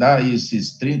dar aí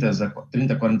esses 30,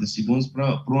 40 segundos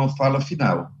para uma fala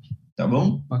final, tá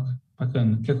bom?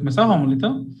 Bacana. Quer começar, Rômulo,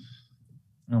 então?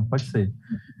 Não, pode ser.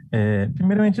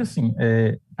 Primeiramente, assim,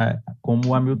 como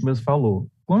o Hamilton mesmo falou,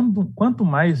 quanto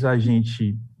mais a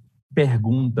gente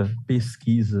pergunta,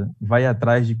 pesquisa, vai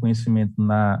atrás de conhecimento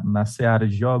na seara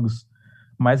de jogos,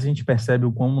 mais a gente percebe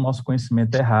o como o nosso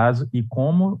conhecimento é raso e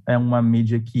como é uma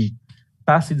mídia que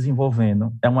está se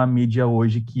desenvolvendo. É uma mídia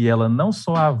hoje que ela não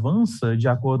só avança de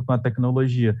acordo com a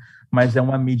tecnologia, mas é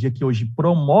uma mídia que hoje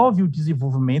promove o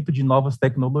desenvolvimento de novas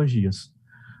tecnologias.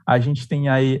 A gente tem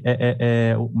aí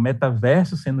o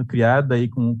metaverso sendo criado aí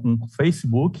com o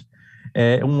Facebook.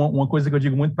 Uma coisa que eu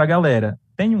digo muito para a galera,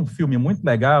 tem um filme muito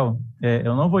legal,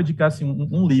 eu não vou indicar assim,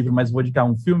 um livro, mas vou indicar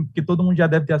um filme que todo mundo já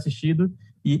deve ter assistido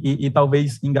e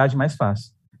talvez engaje mais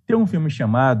fácil. Tem um filme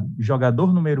chamado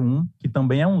Jogador Número 1, que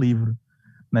também é um livro,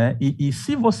 né? E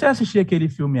se você assistir aquele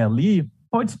filme ali,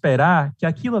 pode esperar que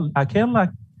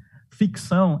aquela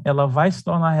ficção ela vai se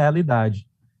tornar realidade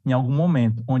em algum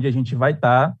momento, onde a gente vai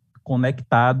estar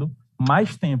conectado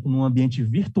mais tempo no ambiente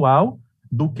virtual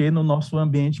do que no nosso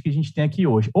ambiente que a gente tem aqui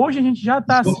hoje. Hoje a gente já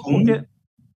está assim, porque...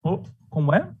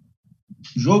 Como é?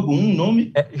 Jogo 1,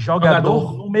 nome?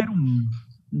 Jogador Número 1.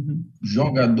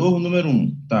 Jogador Número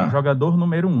 1, tá. Jogador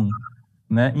Número 1.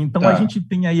 Né? Então, a gente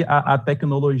tem aí a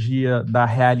tecnologia da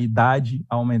realidade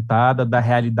aumentada, da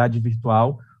realidade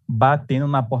virtual, batendo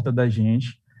na porta da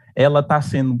gente. Ela está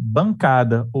sendo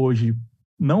bancada hoje,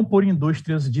 não por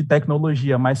indústrias de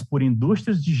tecnologia, mas por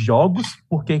indústrias de jogos,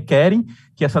 porque querem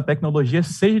que essa tecnologia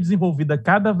seja desenvolvida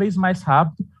cada vez mais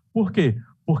rápido. Por quê?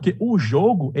 Porque o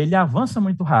jogo, ele avança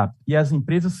muito rápido e as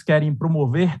empresas querem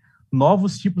promover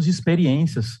novos tipos de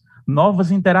experiências,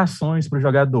 novas interações para o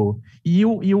jogador. E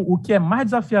o que é mais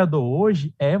desafiador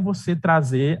hoje é você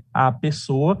trazer a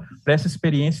pessoa para essa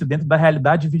experiência dentro da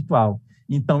realidade virtual.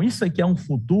 Então, isso aqui é um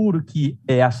futuro que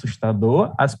é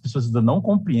assustador, as pessoas ainda não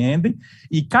compreendem,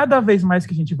 e cada vez mais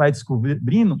que a gente vai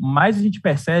descobrindo, mais a gente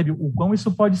percebe o quão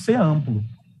isso pode ser amplo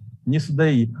nisso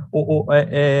daí.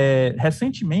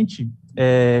 Recentemente,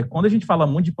 quando a gente fala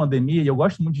muito de pandemia, e eu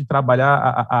gosto muito de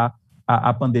trabalhar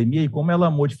a pandemia e como ela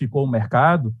modificou o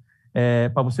mercado,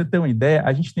 para você ter uma ideia,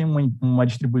 a gente tem uma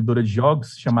distribuidora de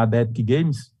jogos chamada Epic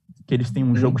Games, que eles têm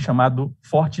um jogo chamado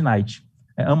Fortnite.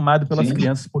 É amado pelas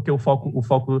crianças, porque o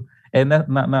foco é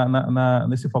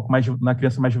nesse foco mais na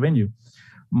criança mais juvenil.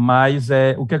 Mas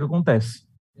o que acontece?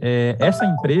 Essa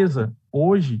empresa,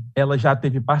 hoje, ela já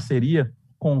teve parceria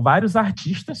com vários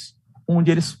artistas,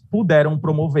 onde eles puderam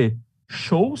promover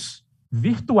shows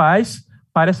virtuais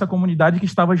para essa comunidade que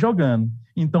estava jogando.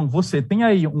 Então, você tem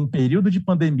aí um período de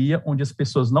pandemia onde as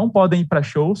pessoas não podem ir para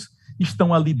shows,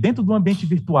 estão ali dentro do ambiente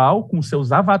virtual, com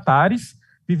seus avatares,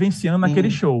 vivenciando aquele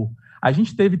show. A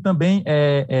gente teve também,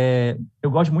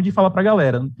 eu gosto muito de falar para a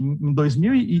galera, em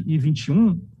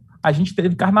 2021, a gente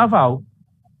teve carnaval.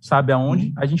 Sabe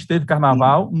aonde? A gente teve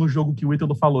carnaval no jogo que o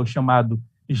Ítalo falou, chamado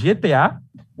GTA,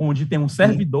 onde tem um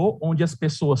servidor, onde as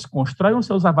pessoas constroem os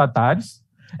seus avatares,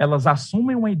 elas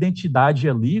assumem uma identidade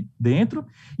ali dentro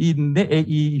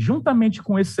e juntamente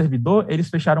com esse servidor, eles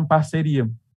fecharam parceria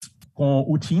com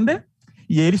o Tinder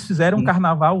e eles fizeram um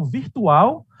carnaval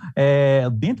virtual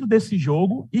dentro desse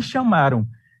jogo e chamaram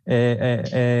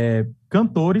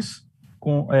cantores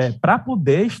para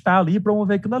poder estar ali e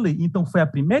promover aquilo ali. Então, foi a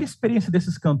primeira experiência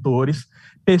desses cantores,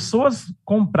 pessoas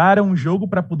compraram um jogo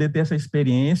para poder ter essa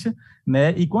experiência,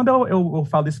 né? E quando eu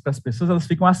falo isso para as pessoas, elas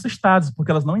ficam assustadas, porque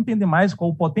elas não entendem mais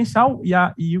qual o potencial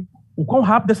e o quão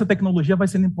rápido essa tecnologia vai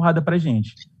sendo empurrada para a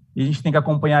gente. E a gente tem que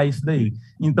acompanhar isso daí.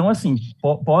 Então, assim,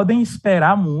 podem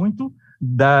esperar muito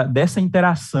dessa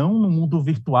interação no mundo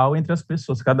virtual entre as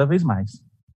pessoas, cada vez mais.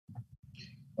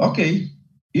 Ok.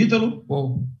 Ítalo?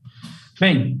 Uou.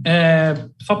 Bem,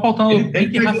 só pautando bem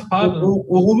que raspado.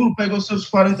 O Rômulo pegou seus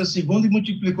 40 segundos e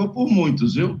multiplicou por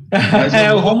muitos, viu?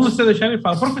 O Rômulo, se deixar, ele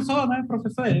fala, professor, né?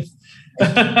 Professor é esse.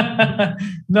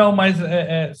 Não, mas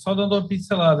só dando uma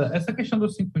pincelada. Essa questão do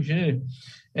 5G,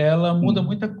 ela muda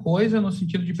muita coisa no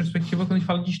sentido de perspectiva quando a gente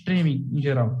fala de streaming, em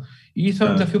geral. E isso é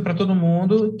um desafio para todo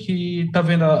mundo que está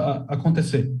vendo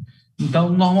acontecer. Então,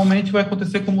 normalmente vai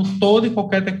acontecer como toda e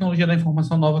qualquer tecnologia da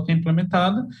informação nova que é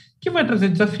implementada, que vai trazer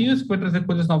desafios, que vai trazer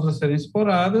coisas novas a serem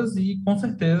exploradas e, com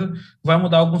certeza, vai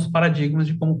mudar alguns paradigmas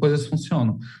de como coisas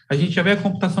funcionam. A gente já vê a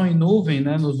computação em nuvem,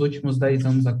 né, nos últimos 10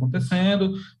 anos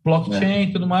acontecendo, blockchain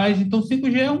e tudo mais. Então,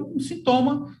 5G é um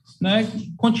sintoma, né,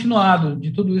 continuado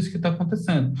de tudo isso que está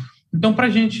acontecendo. Então, para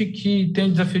a gente que tem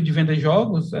o desafio de vender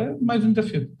jogos, é mais um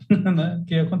desafio, né,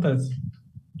 que acontece.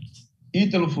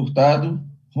 Ítalo Furtado,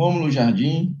 Rômulo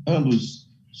Jardim, ambos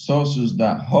sócios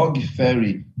da Hog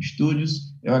Ferry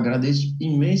Studios. Eu agradeço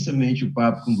imensamente o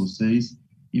papo com vocês,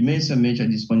 imensamente a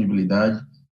disponibilidade,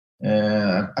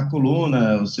 a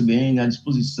coluna, o CBN, à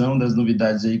disposição das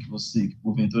novidades aí que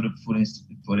porventura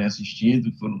forem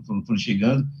assistindo, foram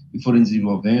chegando e forem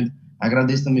desenvolvendo.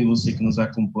 Agradeço também você que nos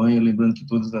acompanha, lembrando que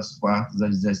todas as quartas,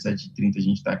 às 17h30, a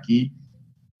gente está aqui,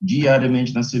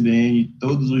 diariamente na CBN,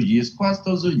 todos os dias, quase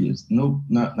todos os dias,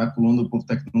 na coluna do Povo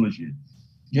Tecnologia.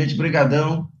 Gente,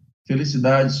 brigadão,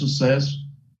 felicidade, sucesso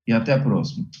e até a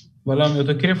próxima. Valeu,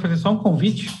 Milton. Eu queria fazer só um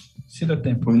convite, se dá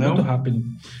tempo, muito rápido.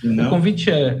 O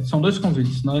convite são 2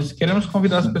 convites. Nós queremos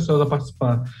convidar as pessoas a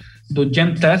participar do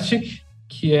Jamtastic,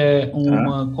 que é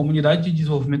uma comunidade de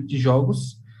desenvolvimento de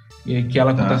jogos, que ela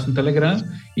acontece no Telegram,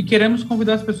 e queremos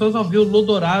convidar as pessoas a ouvir o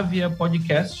Lodoravia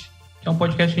Podcast, que é um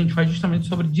podcast que a gente faz justamente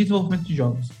sobre desenvolvimento de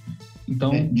jogos. Então,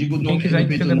 quem quiser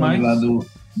entender mais... Lá do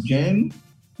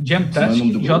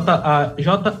Jamtastic,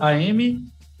 J-A-M,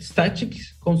 Static,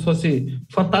 como se fosse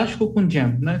fantástico com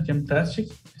Jam, né? Jamtastic.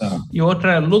 E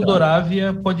outra é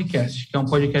Lodoravia Podcast, que é um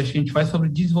podcast que a gente faz sobre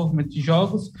desenvolvimento de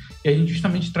jogos, e a gente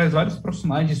justamente traz vários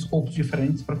profissionais de escopos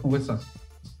diferentes para conversar.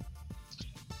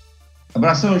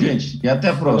 Abração, gente, e até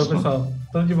a próxima. Valeu, pessoal.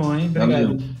 Tudo de bom, hein? Obrigado.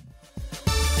 Valeu.